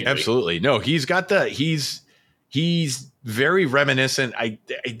totally agree. Absolutely. No, he's very reminiscent.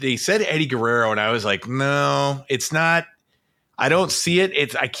 They said Eddie Guerrero, and I was like, no, it's not. I don't see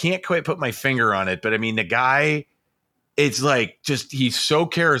it. I can't quite put my finger on it, but I mean, the guy, it's like he's so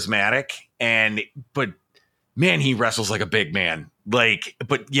charismatic, but man, he wrestles like a big man. But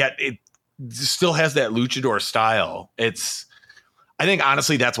yet it still has that luchador style. I think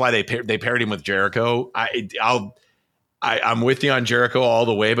honestly, that's why they paired him with Jericho. I'm with you on Jericho all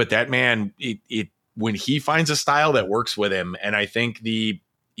the way, but that man, when he finds a style that works with him, and I think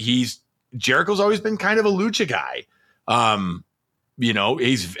Jericho's always been kind of a lucha guy.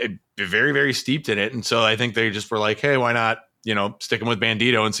 He's very, very steeped in it. And so I think they just were like, hey, why not, stick him with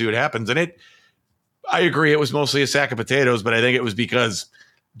Bandito and see what happens. And I agree. It was mostly a sack of potatoes, but I think it was because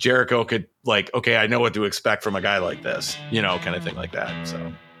Jericho could okay, I know what to expect from a guy like this, kind of thing like that.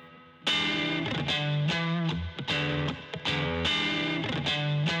 So.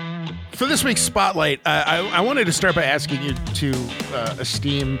 For this week's Spotlight, I wanted to start by asking you two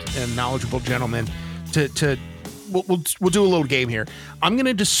esteemed and knowledgeable gentlemen We'll do a little game here. I'm going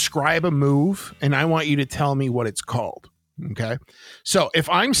to describe a move, and I want you to tell me what it's called. Okay. So if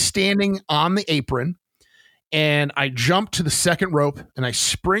I'm standing on the apron and I jump to the second rope and I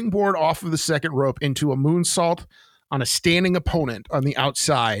springboard off of the second rope into a moonsault on a standing opponent on the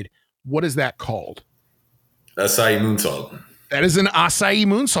outside, what is that called? Acai moonsault. That is an acai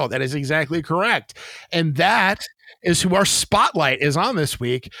moonsault. That is exactly correct. And that is who our spotlight is on this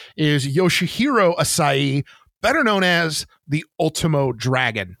week, is Yoshihiro Asai, better known as the Ultimo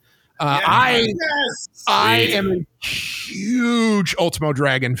Dragon. I Sweet. am a huge Ultimo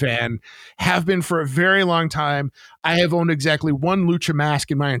Dragon fan, have been for a very long time. I have owned exactly one Lucha mask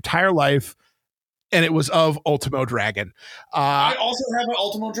in my entire life, and it was of Ultimo Dragon. I also have an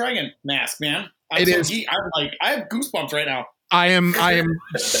Ultimo Dragon mask, man. I have goosebumps right now. I am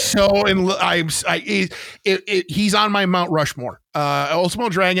so in. He's on my Mount Rushmore. Ultimo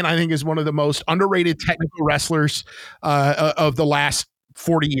Dragon, I think, is one of the most underrated technical wrestlers of the last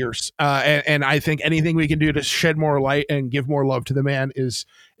 40 years. And I think anything we can do to shed more light and give more love to the man is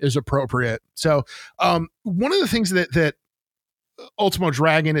appropriate. So one of the things that Ultimo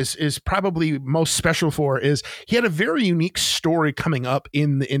Dragon is probably most special for is he had a very unique story coming up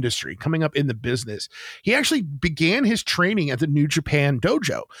in the industry, coming up in the business. He actually began his training at the New Japan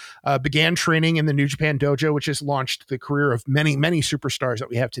Dojo, began training in the New Japan Dojo, which has launched the career of many, many superstars that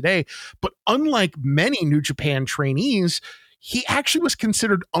we have today. But unlike many New Japan trainees, he actually was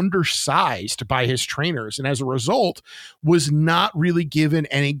considered undersized by his trainers, and as a result was not really given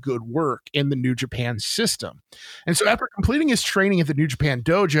any good work in the New Japan system. And so after completing his training at the New Japan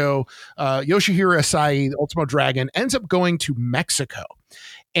Dojo, Yoshihiro Asai, the Ultimo Dragon, ends up going to Mexico.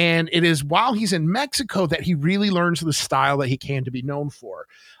 And it is while he's in Mexico that he really learns the style that he came to be known for.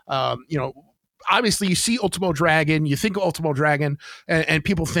 Obviously you see Ultimo Dragon, you think of Ultimo Dragon, and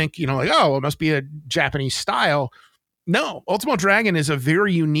people think, like, oh, it must be a Japanese style. No, Ultimo Dragon is a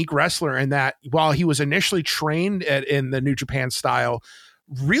very unique wrestler in that while he was initially trained in the New Japan style,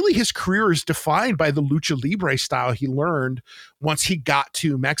 really his career is defined by the Lucha Libre style he learned once he got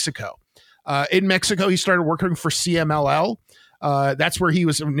to Mexico. In Mexico, he started working for CMLL. That's where he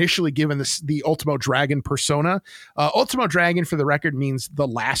was initially given the Ultimo Dragon persona. Ultimo Dragon, for the record, means the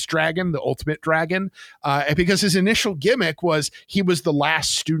last dragon, the ultimate dragon, because his initial gimmick was he was the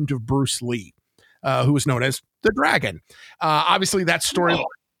last student of Bruce Lee. Who was known as the Dragon. Obviously, that story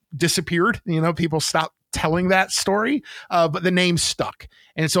disappeared. People stopped telling that story, but the name stuck.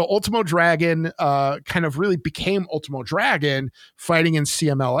 And so Ultimo Dragon kind of really became Ultimo Dragon, fighting in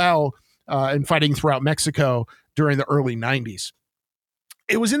CMLL and fighting throughout Mexico during the early 90s.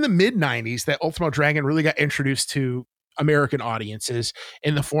 It was in the mid-90s that Ultimo Dragon really got introduced to American audiences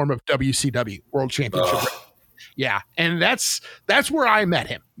in the form of WCW, World Championship. Yeah, and that's where I met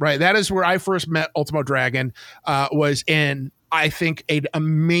him, right? That is where I first met Ultimo Dragon, was in, I think, an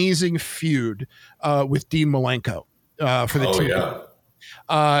amazing feud with Dean Malenko for the team.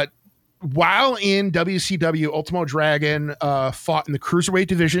 Yeah. While in WCW, Ultimo Dragon fought in the Cruiserweight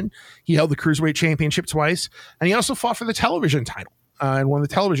division. He held the Cruiserweight Championship twice, and he also fought for the television title. And won the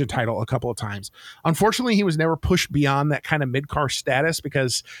television title a couple of times. Unfortunately, he was never pushed beyond that kind of mid-card status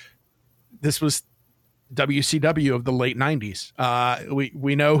because this was WCW of the late 90s.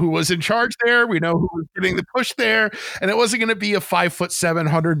 We know who was in charge there. We know who was getting the push there, and it wasn't going to be a 5'7",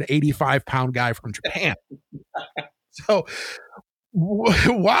 185-pound guy from Japan. So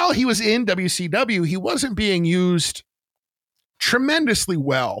while he was in WCW, he wasn't being used tremendously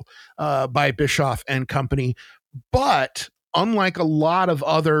well by Bischoff and company, but unlike a lot of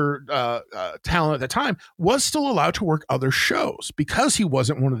other talent at the time, was still allowed to work other shows because he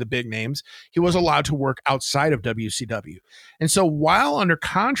wasn't one of the big names. He was allowed to work outside of WCW. And so while under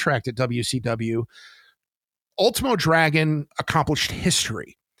contract at WCW, Ultimo Dragon accomplished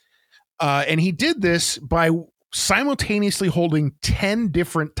history. And he did this by simultaneously holding 10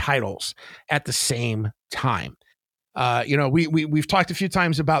 different titles at the same time. We've talked a few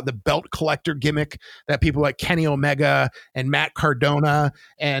times about the belt collector gimmick that people like Kenny Omega and Matt Cardona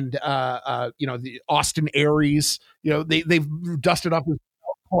and the Austin Aries, they've dusted up his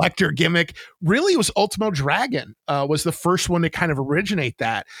belt collector gimmick. Really, it was Ultimo Dragon was the first one to kind of originate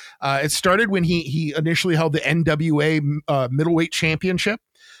that. It started when he initially held the NWA middleweight championship,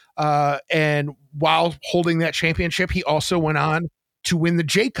 and while holding that championship, he also went on to win the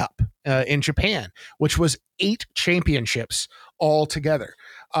J-Cup in Japan, which was 8 championships altogether.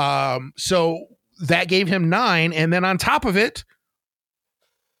 So that gave him 9. And then on top of it,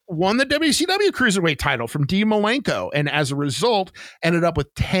 won the WCW Cruiserweight title from Dean Malenko. And as a result, ended up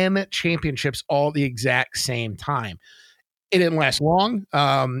with 10 championships all at the exact same time. It didn't last long.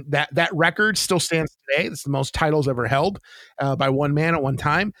 That record still stands today. It's the most titles ever held by one man at one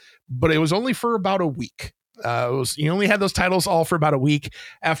time, but it was only for about a week. He only had those titles all for about a week.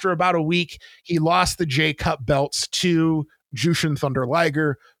 After about a week, he lost the J-Cup belts to Jushin Thunder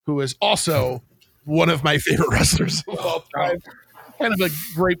Liger, who is also one of my favorite wrestlers of all time. Kind of a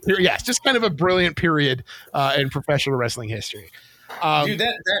great period. Yeah, it's just kind of a brilliant period in professional wrestling history. Dude,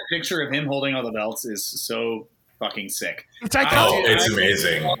 that picture of him holding all the belts is so fucking sick. It's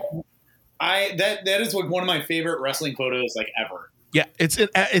amazing. That is like one of my favorite wrestling photos like ever. Yeah, it's an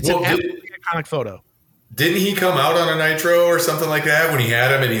absolutely iconic photo. Didn't he come out on a Nitro or something like that when he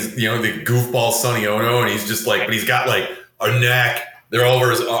had him and he's, the goofball Sonny Ono, and he's just like, but he's got like a neck. They're all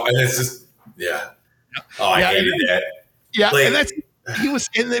over his, and it's just, yeah. Oh, I hated that. Yeah, like, and that's,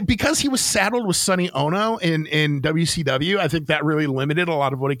 because he was saddled with Sonny Ono in WCW, I think that really limited a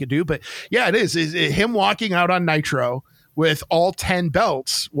lot of what he could do. But yeah, it is him walking out on Nitro with all 10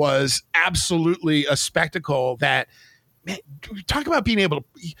 belts was absolutely a spectacle that, man, talk about being able to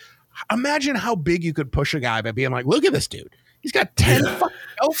imagine how big you could push a guy by being like, look at this dude. He's got 10 fucking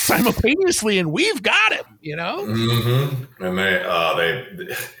belts simultaneously and we've got him, Mm-hmm. And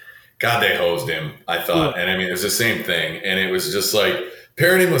they hosed him, I thought. And I mean, it was the same thing. And it was just like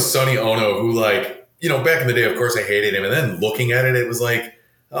pairing him with Sonny Ono, who, like, back in the day, of course, I hated him. And then looking at it, it was like,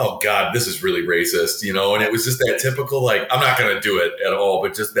 oh, God, this is really racist, And it was just that typical, like, I'm not going to do it at all,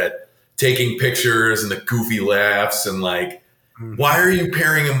 but just that taking pictures and the goofy laughs and, like, why are you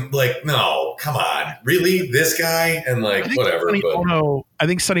pairing him? Like, no, come on. Really? This guy? And, like, whatever. I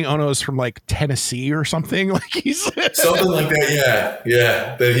think Sonny Ono is from, like, Tennessee or something. Like, he's something like that.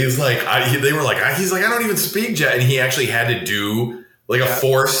 Yeah. That he's like, they were like, he's like, I don't even speak jet. And he actually had to do, like, a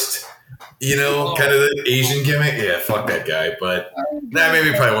forced, kind of the Asian gimmick. Yeah, fuck that guy. But maybe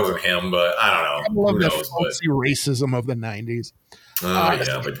it probably wasn't him, but I don't know. I love the fancy racism of the 90s.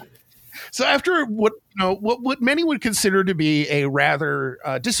 Yeah, but. So after what many would consider to be a rather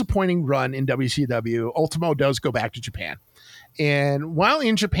disappointing run in WCW, Ultimo does go back to Japan. And while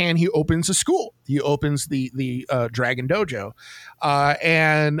in Japan, he opens a school. He opens the Dragon Dojo,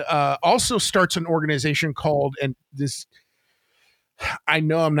 and also starts an organization called, and this, I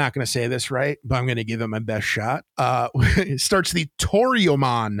know I'm not going to say this right, but I'm going to give it my best shot. It starts the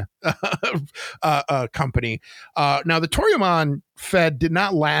Toryumon company. Now, the Toryumon Fed did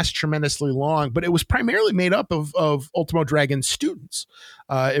not last tremendously long, but it was primarily made up of Ultimo Dragon students.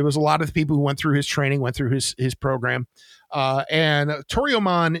 It was a lot of the people who went through his training, went through his program. And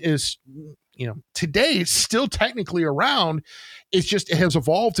Toryumon is, today it's still technically around. It's just, it has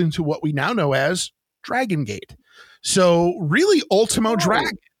evolved into what we now know as Dragon Gate. So really, Ultimo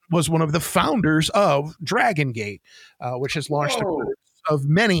Dragon was one of the founders of Dragon Gate, which has launched the careers of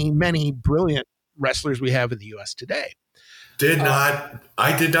many, many brilliant wrestlers we have in the U.S. today. I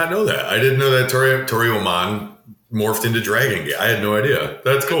did not know that. I didn't know that Toryumon morphed into Dragon Gate. I had no idea.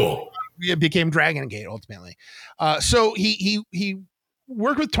 That's cool. It became Dragon Gate ultimately. So he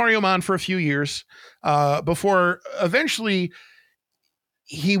worked with Toryumon for a few years before eventually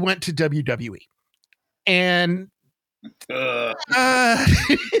he went to WWE. And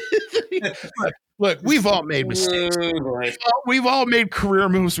look, we've all made mistakes. We've all made career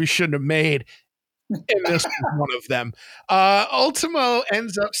moves we shouldn't have made. And this is one of them. Ultimo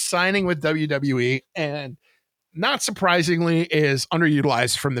ends up signing with WWE and, not surprisingly, is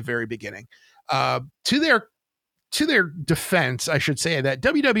underutilized from the very beginning. To their defense, I should say that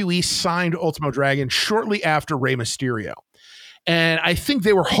WWE signed Ultimo Dragon shortly after Rey Mysterio. And I think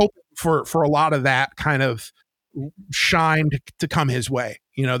they were hoping for a lot of that kind of shine to come his way.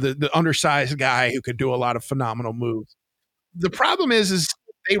 The undersized guy who could do a lot of phenomenal moves. The problem is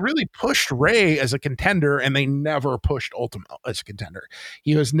they really pushed Rey as a contender and they never pushed Ultimo as a contender.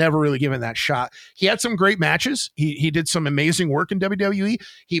 He was never really given that shot. He had some great matches. He did some amazing work in WWE.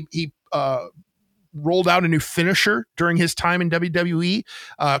 He rolled out a new finisher during his time in WWE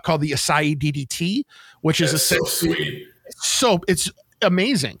called the Asai DDT, which is so sweet. So it's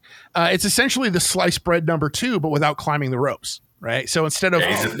amazing. It's essentially the sliced bread number 2, but without climbing the ropes, right? So instead of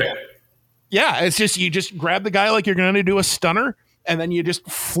it's just, you just grab the guy like you're going to do a stunner, and then you just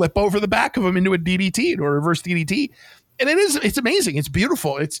flip over the back of him into a DDT or a reverse DDT. And it's amazing. It's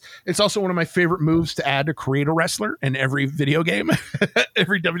beautiful. It's also one of my favorite moves to add to create a wrestler in every video game,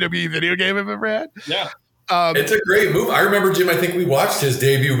 every WWE video game I've ever had. Yeah. It's a great move. I remember, Jim, I think we watched his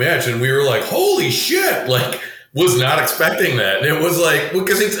debut match and we were like, holy shit. Like, was not expecting that. And it was like,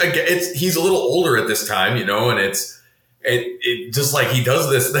 because he's a little older at this time, and it just like he does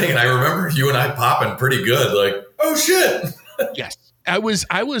this thing. And I remember you and I popping pretty good. Like, oh shit. Yes. I was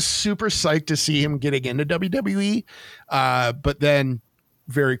super psyched to see him getting into WWE, but then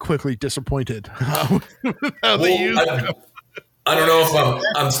very quickly disappointed. I don't know if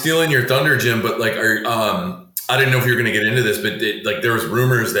I'm stealing your thunder, Jim, but like, I didn't know if you were going to get into this, but there was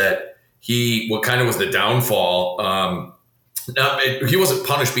rumors that what kind of was the downfall. He wasn't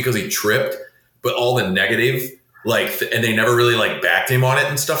punished because he tripped, but all the negative, and they never really like backed him on it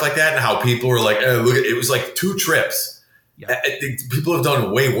and stuff like that. And how people were like, oh, look, it was like 2 trips. Yeah. People have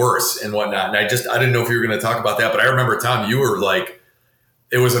done way worse and whatnot. And I didn't know if you were going to talk about that, but I remember, Tom, you were like,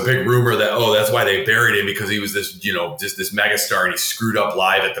 it was a big rumor that, that's why they buried him, because he was this, just this megastar, and he screwed up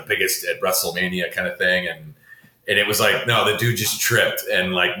live at WrestleMania kind of thing. And it was like, no, the dude just tripped.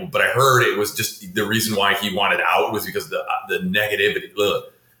 And like, but I heard it was just the reason why he wanted out was because the negativity,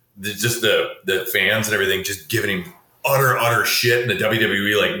 the fans and everything just giving him utter shit, and the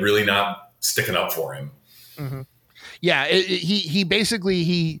WWE like really not sticking up for him. Mm-hmm. Yeah, he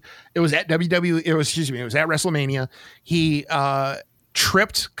basically it was at WWE. It was at WrestleMania. He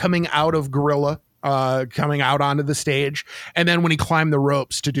tripped coming out of Gorilla, coming out onto the stage, and then when he climbed the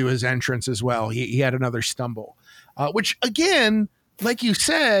ropes to do his entrance as well, he had another stumble. Which again, like you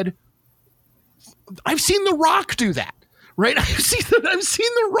said, I've seen The Rock do that. Right, I've seen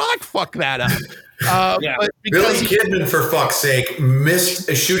The Rock fuck that up. Billy Kidman, for fuck's sake, missed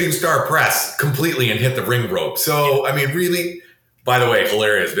a shooting star press completely and hit the ring rope. So, I mean, really, by the way,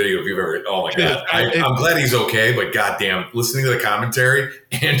 hilarious video if you've ever. Oh my god, I'm glad he's okay, but goddamn, listening to the commentary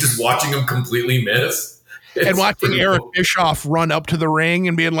and just watching him completely miss. And watching Eric Bischoff run up to the ring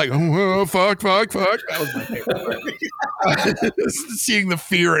and being like, oh, fuck. That was my favorite part. Seeing the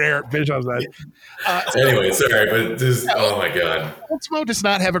fear in Eric Bischoff's eyes. Anyway, sorry, but this, oh my God. Ultimo does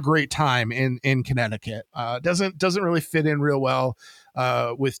not have a great time in Connecticut. Doesn't really fit in real well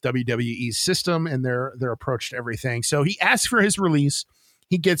with WWE's system and their approach to everything. So he asks for his release.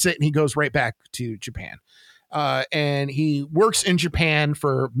 He gets it, and he goes right back to Japan. And he works in Japan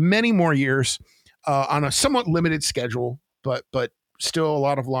for many more years. On a somewhat limited schedule, but still a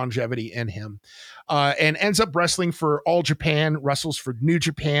lot of longevity in him, and ends up wrestling for All Japan, wrestles for New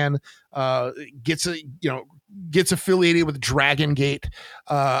Japan, gets affiliated with Dragon Gate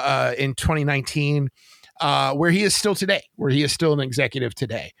in 2019, where he is still today, where he is still an executive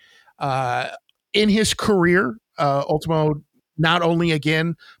today. In his career, Ultimo not only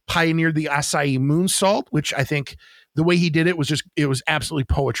again pioneered the Asai moonsault, which I think the way he did it was absolutely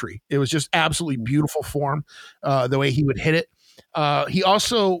poetry. It was just absolutely beautiful form, the way he would hit it. He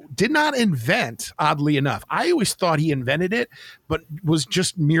also did not invent, oddly enough. I always thought he invented it, but was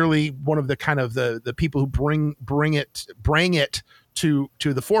just merely one of the kind of the people who bring it to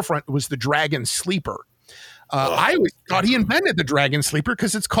the forefront. Was the Dragon Sleeper. I always thought he invented the Dragon Sleeper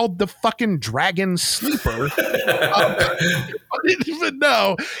because it's called the fucking Dragon Sleeper. But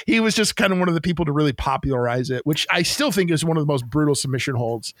no, he was just kind of one of the people to really popularize it, which I still think is one of the most brutal submission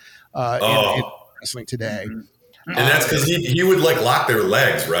holds in wrestling today. And that's because he would like lock their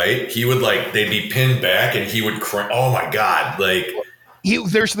legs, right? He would they'd be pinned back, and he would oh my God, like.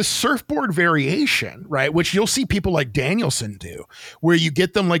 There's the surfboard variation, right? Which you'll see people like Danielson do, where you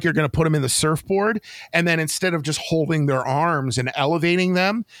get them like you're going to put them in the surfboard, and then instead of just holding their arms and elevating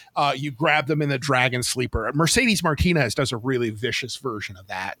them, you grab them in the Dragon Sleeper. Mercedes Martinez does a really vicious version of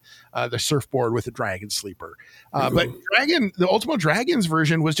that, the surfboard with the Dragon Sleeper. But the Ultimo Dragon's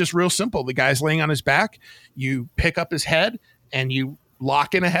version was just real simple. The guy's laying on his back, you pick up his head, and you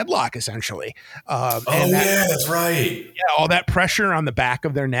lock in a headlock, essentially. That's right. Yeah, all that pressure on the back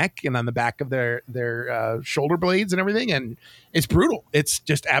of their neck and on the back of their shoulder blades and everything, and it's brutal. It's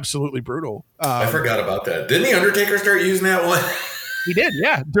just absolutely brutal. I forgot about that. Didn't the Undertaker start using that one? He did,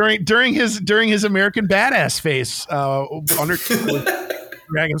 yeah. During his American Badass face, Undertaker was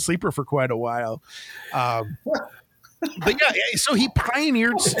Dragon Sleeper for quite a while. But yeah, so he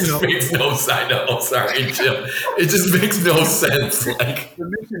pioneered. It makes no sense. No, sorry, Jim. It just makes no sense. Like the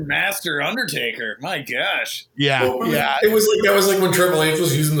Mission Master Undertaker. My gosh. Yeah, yeah. It was like that was like when Triple H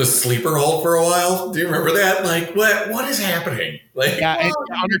was using the sleeper hold for a while. Do you remember that? Like, what is happening? Like, and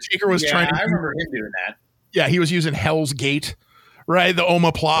Undertaker was trying to. I remember him doing that. Yeah, he was using Hell's Gate, right? The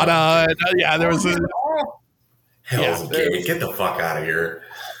omoplata. And, there was Hell's Gate. Get the fuck out of here.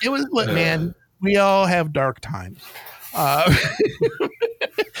 It was, man. We all have dark times.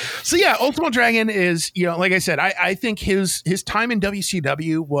 So yeah, Ultimo Dragon is, like I said, I think his time in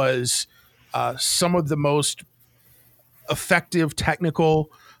WCW was some of the most effective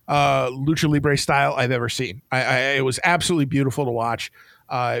technical lucha libre style I've ever seen. It was absolutely beautiful to watch.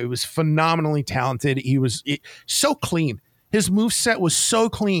 It was phenomenally talented. He was so clean. His moveset was so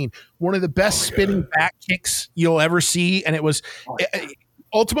clean. One of the best spinning back kicks you'll ever see, and it was.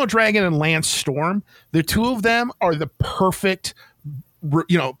 Ultimo Dragon and Lance Storm, the two of them are the perfect,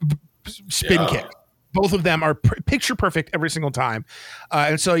 spin kick. Both of them are picture perfect every single time.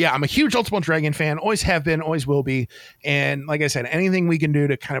 And so, yeah, I'm a huge Ultimo Dragon fan. Always have been, always will be. And like I said, anything we can do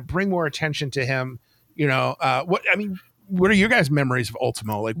to kind of bring more attention to him, what are your guys' memories of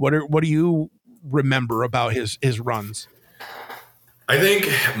Ultimo? Like, what do you remember about his runs? I think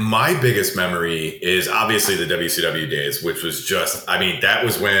my biggest memory is obviously the WCW days, which was just, that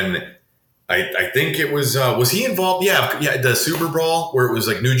was when I think it was he involved? Yeah, the Super Brawl where it was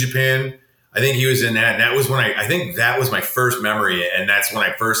like New Japan. I think he was in that, and that was when I think that was my first memory, and that's when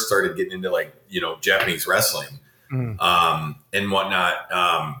I first started getting into like Japanese wrestling and whatnot.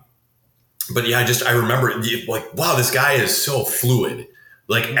 But yeah, I remember like, wow, this guy is so fluid.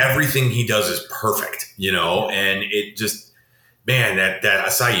 Like everything he does is perfect, and it just, man, that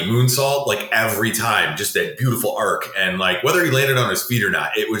Asai moonsault, like every time, just that beautiful arc, and like whether he landed on his feet or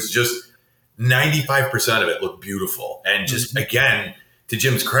not, it was just 95% of it looked beautiful, and just again. To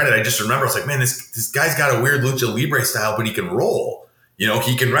Jim's credit, I just remember I was like, man, this guy's got a weird lucha libre style, but he can roll.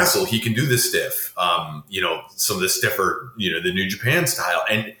 He can wrestle. He can do the stiff. Some of the stiffer, the New Japan style.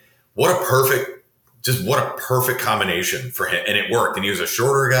 And what a perfect combination for him. And it worked. And he was a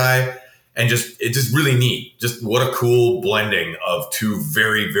shorter guy, and it's just really neat. Just what a cool blending of two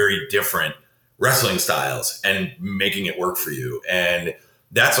very, very different wrestling styles and making it work for you. And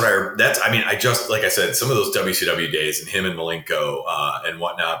I just, like I said, some of those WCW days and him and Malenko and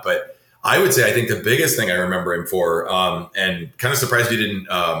whatnot. But I would say, I think the biggest thing I remember him for, and kind of surprised you didn't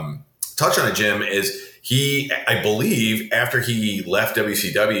touch on it, Jim, is I believe after he left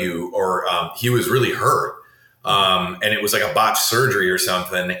WCW he was really hurt. And it was like a botched surgery or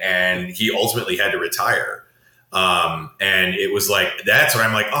something. And he ultimately had to retire. And it was like, that's when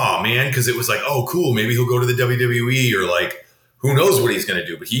I'm like, oh man. Cause it was like, oh cool. Maybe he'll go to the WWE or like, who knows what he's going to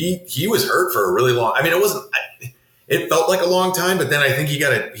do? But he was hurt for a really long. I mean, it felt like a long time, but then I think he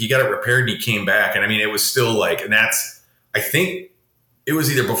got it repaired and he came back. And I mean, it was still like, and I think it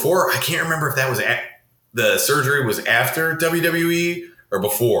was either before. I can't remember if that was the surgery was after WWE or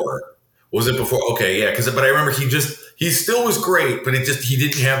before. Was it before? Okay, yeah. But I remember he still was great, but he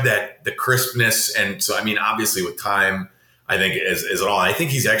didn't have the crispness. And so, I mean, obviously with time, I think is it all. I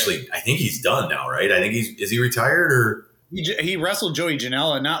think he's done now, right? I think is he retired or? He wrestled Joey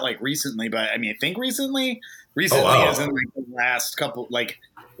Janela, not like recently, but I mean, I think recently wow. As in like the last couple, like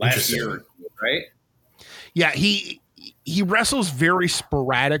last year, right? Yeah, he wrestles very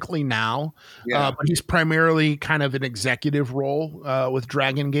sporadically now, but he's primarily kind of an executive role with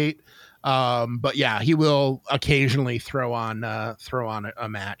Dragon Gate. But yeah, he will occasionally throw on a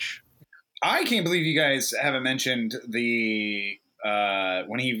match. I can't believe you guys haven't mentioned the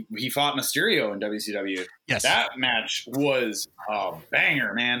when he fought Mysterio in WCW. Yes, that match was a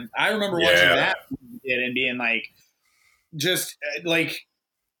banger, man. I remember watching that and being like, just like,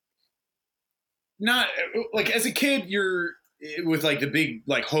 not like as a kid, you're with like the big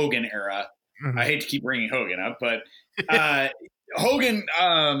like Hogan era. Mm-hmm. I hate to keep bringing Hogan up, but Hogan,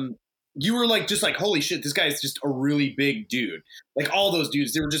 you were like, just like, holy shit, this guy's just a really big dude. Like all those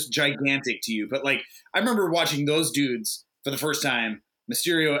dudes, they were just gigantic to you. But like, I remember watching those dudes for the first time,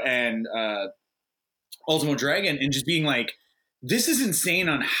 Mysterio and Ultimo Dragon, and just being like, this is insane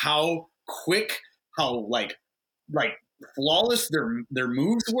on how quick, how like flawless their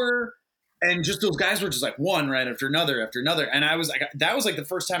moves were. And just those guys were just like one right after another. And I was like, that was like the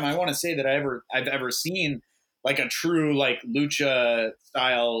first time I want to say that I've ever seen like a true like lucha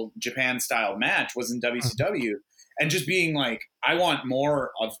style, Japan style match was in WCW. And just being like, I want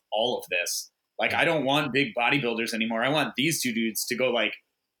more of all of this. Like, I don't want big bodybuilders anymore. I want these two dudes to go like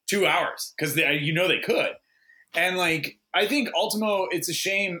 2 hours because they could. And like, I think Ultimo, it's a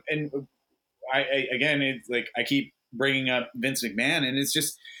shame. And it's like, I keep bringing up Vince McMahon, and it's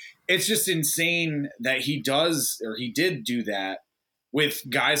just insane that he did do that with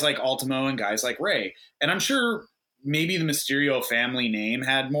guys like Ultimo and guys like Ray. And I'm sure maybe the Mysterio family name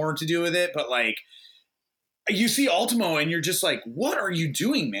had more to do with it, but like, you see Ultimo and you're just like, what are you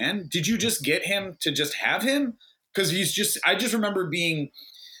doing, man? Did you just get him to just have him? Because I just remember being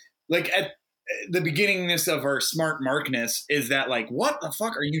like, at the beginningness of our smart markness is that like, what the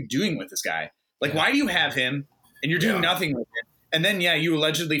fuck are you doing with this guy? Like, why do you have him and you're doing nothing with it? And then, you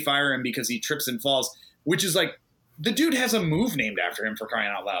allegedly fire him because he trips and falls, which is like, the dude has a move named after him, for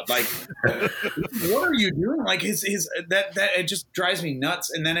crying out loud. Like, what are you doing? Like that it just drives me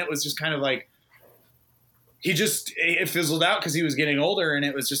nuts. And then it was just kind of like, it fizzled out because he was getting older, and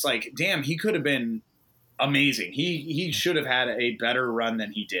it was just like, damn, he could have been amazing. He should have had a better run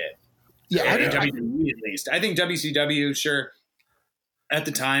than he did. Yeah, WWE at least. I think WCW, sure. At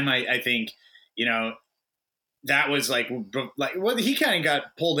the time, I think, that was like well, he kind of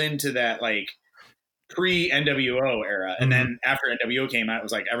got pulled into that like pre-NWO era, and then after NWO came out, it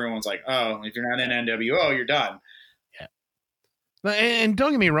was like everyone's like, oh, if you're not in NWO, you're done. Yeah, and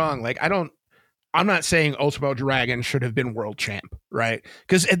don't get me wrong, like I'm not saying Ultimo Dragon should have been world champ, right?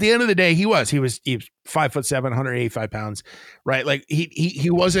 Because at the end of the day, he was 5'7", 185 pounds, right? Like he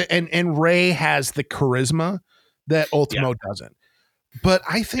wasn't, and Ray has the charisma that Ultimo doesn't. But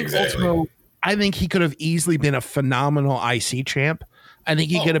I think Ultimo I think he could have easily been a phenomenal IC champ. I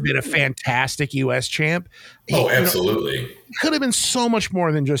think he could have been a fantastic US champ. Absolutely. He could have been so much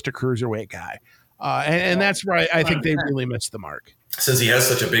more than just a cruiserweight guy. And that's where I think they really missed the mark. Since he has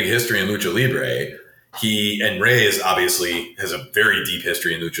such a big history in Lucha Libre, Reyes obviously has a very deep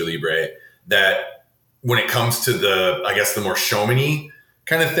history in Lucha Libre, that when it comes to the more showman-y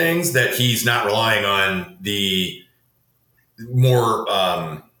kind of things, that he's not relying on the more,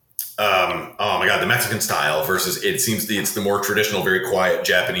 the Mexican style versus it's the more traditional, very quiet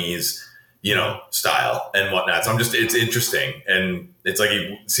Japanese, style and whatnot. So it's interesting. And it's like,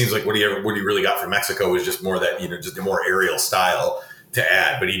 it seems like what he really got from Mexico was just more that, just a more aerial style to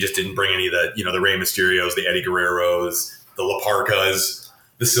add, but he just didn't bring any of the, the Rey Mysterios, the Eddie Guerreros, the La Parcas,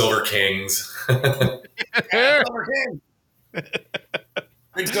 the Silver Kings. Silver King.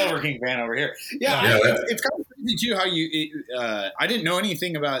 Big Silver King fan over here. Yeah, it's kind of crazy too how I didn't know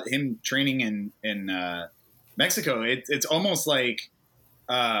anything about him training in Mexico. It's almost like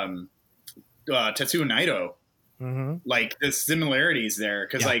Tetsuya Naito, like the similarities there,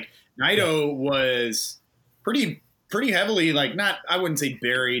 because like Naito was pretty heavily, like, not, I wouldn't say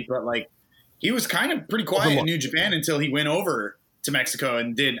buried, but like he was kind of pretty quiet in New Japan until he went over to Mexico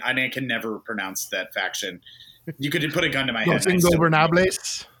and I can never pronounce that faction. You could put a gun to my head. Los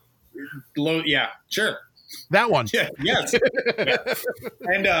Ingobernables. Yeah, sure. That one. Yeah, yes. Yeah.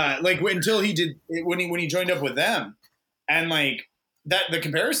 And until he did, when he joined up with them, and like that, the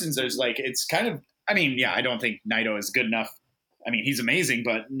comparisons is like, it's kind of, I don't think Naito is good enough. He's amazing,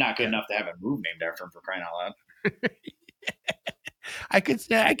 but not good enough to have a move named after him, for crying out loud. I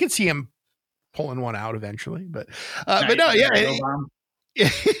could see him pulling one out eventually, but no,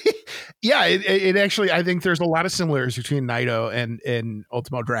 it actually, I think there's a lot of similarities between Naito and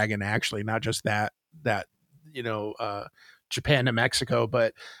Ultimo Dragon, actually, not just that Japan to Mexico,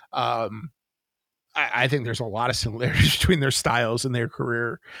 but I think there's a lot of similarities between their styles and their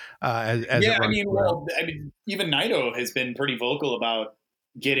career. Even Naito has been pretty vocal about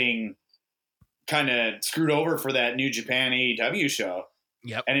getting kind of screwed over for that New Japan AEW show.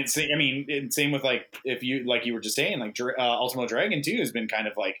 Yep. And it's same with if you were just saying, Ultimo Dragon too has been kind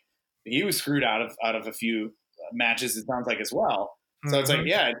of like, he was screwed out of a few matches, it sounds like, as well. So it's like,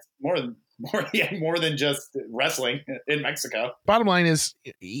 it's more than just wrestling in Mexico. Bottom line is,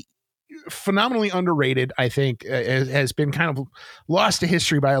 phenomenally underrated. I think has been kind of lost to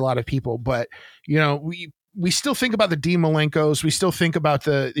history by a lot of people, but we still think about the Dean Malenkos. We still think about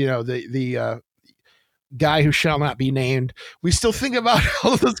the guy who shall not be named. We still think about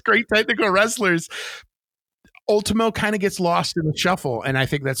all of those great technical wrestlers. Ultimo kind of gets lost in the shuffle, and I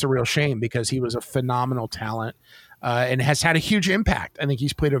think that's a real shame, because he was a phenomenal talent and has had a huge impact. I think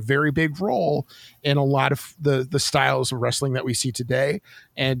he's played a very big role in a lot of the styles of wrestling that we see today,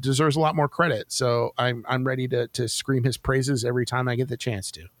 and deserves a lot more credit. So I'm ready to scream his praises every time I get the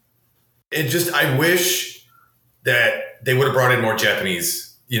chance to. I wish that they would have brought in more Japanese.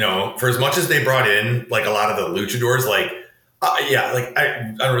 For as much as they brought in like a lot of the luchadors,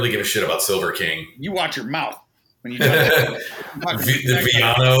 I don't really give a shit about Silver King. You watch your mouth when you the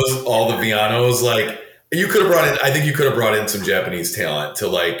Villanos, all the Villanos. Like, you could have brought in. I think you could have brought in some Japanese talent to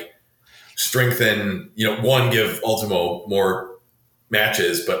like strengthen. One, give Ultimo more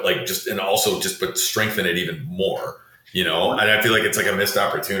matches, but but strengthen it even more. And I feel like it's like a missed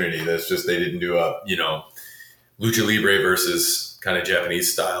opportunity. That's just, they didn't do a Lucha Libre versus kind of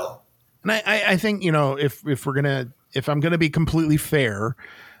Japanese style. And I think, if I'm gonna be completely fair,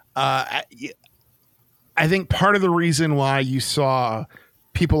 I think part of the reason why you saw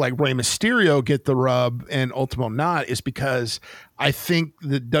people like Rey Mysterio get the rub and Ultimo not is because I think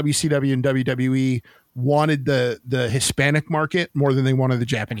the WCW and WWE wanted the Hispanic market more than they wanted the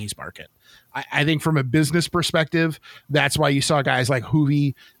Japanese market. I think from a business perspective, that's why you saw guys like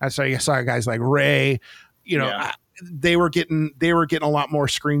Juvi. That's why you saw guys like Rey. They were getting a lot more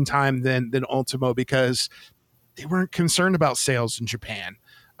screen time than Ultimo, because they weren't concerned about sales in Japan.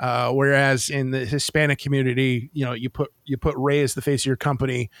 Whereas in the Hispanic community, you put Rey as the face of your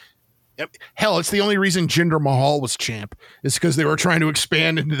company. Hell, it's the only reason Jinder Mahal was champ, is because they were trying to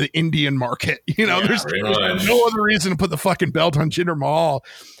expand into the Indian market. There's no other reason to put the fucking belt on Jinder Mahal.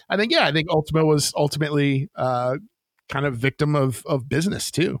 I think Ultimo was ultimately kind of victim of business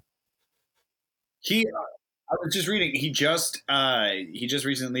too. I was just reading. He just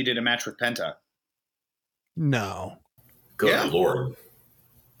recently did a match with Penta. No. Good Lord.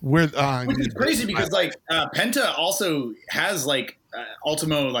 Which is crazy, because Penta also has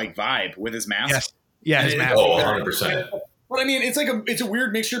Ultimo vibe with his mask. Yes. Yeah, his mask. 100%. But it's a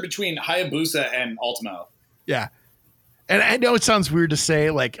weird mixture between Hayabusa and Ultimo. Yeah. And I know it sounds weird to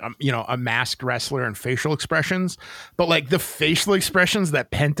say like, a masked wrestler and facial expressions, but like the facial expressions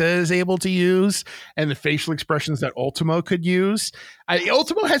that Penta is able to use and the facial expressions that Ultimo could use.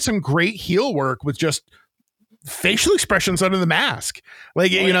 Ultimo had some great heel work with just facial expressions under the mask.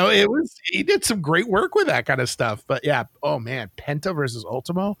 Like, he did some great work with that kind of stuff. But yeah, oh man, Penta versus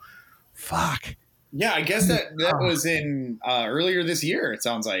Ultimo. Fuck. Yeah, I guess that was in earlier this year, it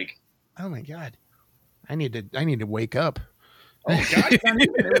sounds like. Oh my God. I need to wake up. Oh God, it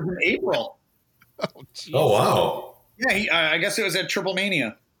was in April. Oh wow. Yeah, I guess it was at Triple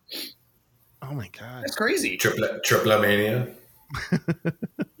Mania. Oh my God. That's crazy. Triple Mania.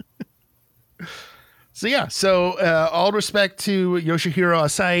 So yeah, all respect to Yoshihiro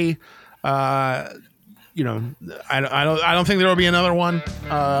Asai. I don't think there will be another one.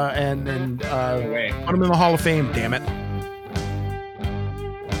 And put him in the Hall of Fame. Damn it.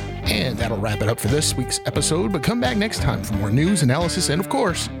 And that'll wrap it up for this week's episode. But come back next time for more news, analysis, and of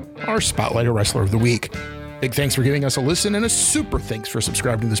course, our Spotlight of Wrestler of the Week. Big thanks for giving us a listen, and a super thanks for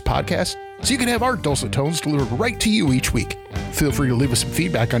subscribing to this podcast so you can have our dulcet tones delivered right to you each week. Feel free to leave us some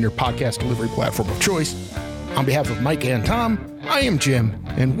feedback on your podcast delivery platform of choice. On behalf of Mike and Tom, I am Jim,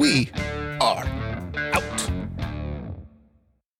 and we are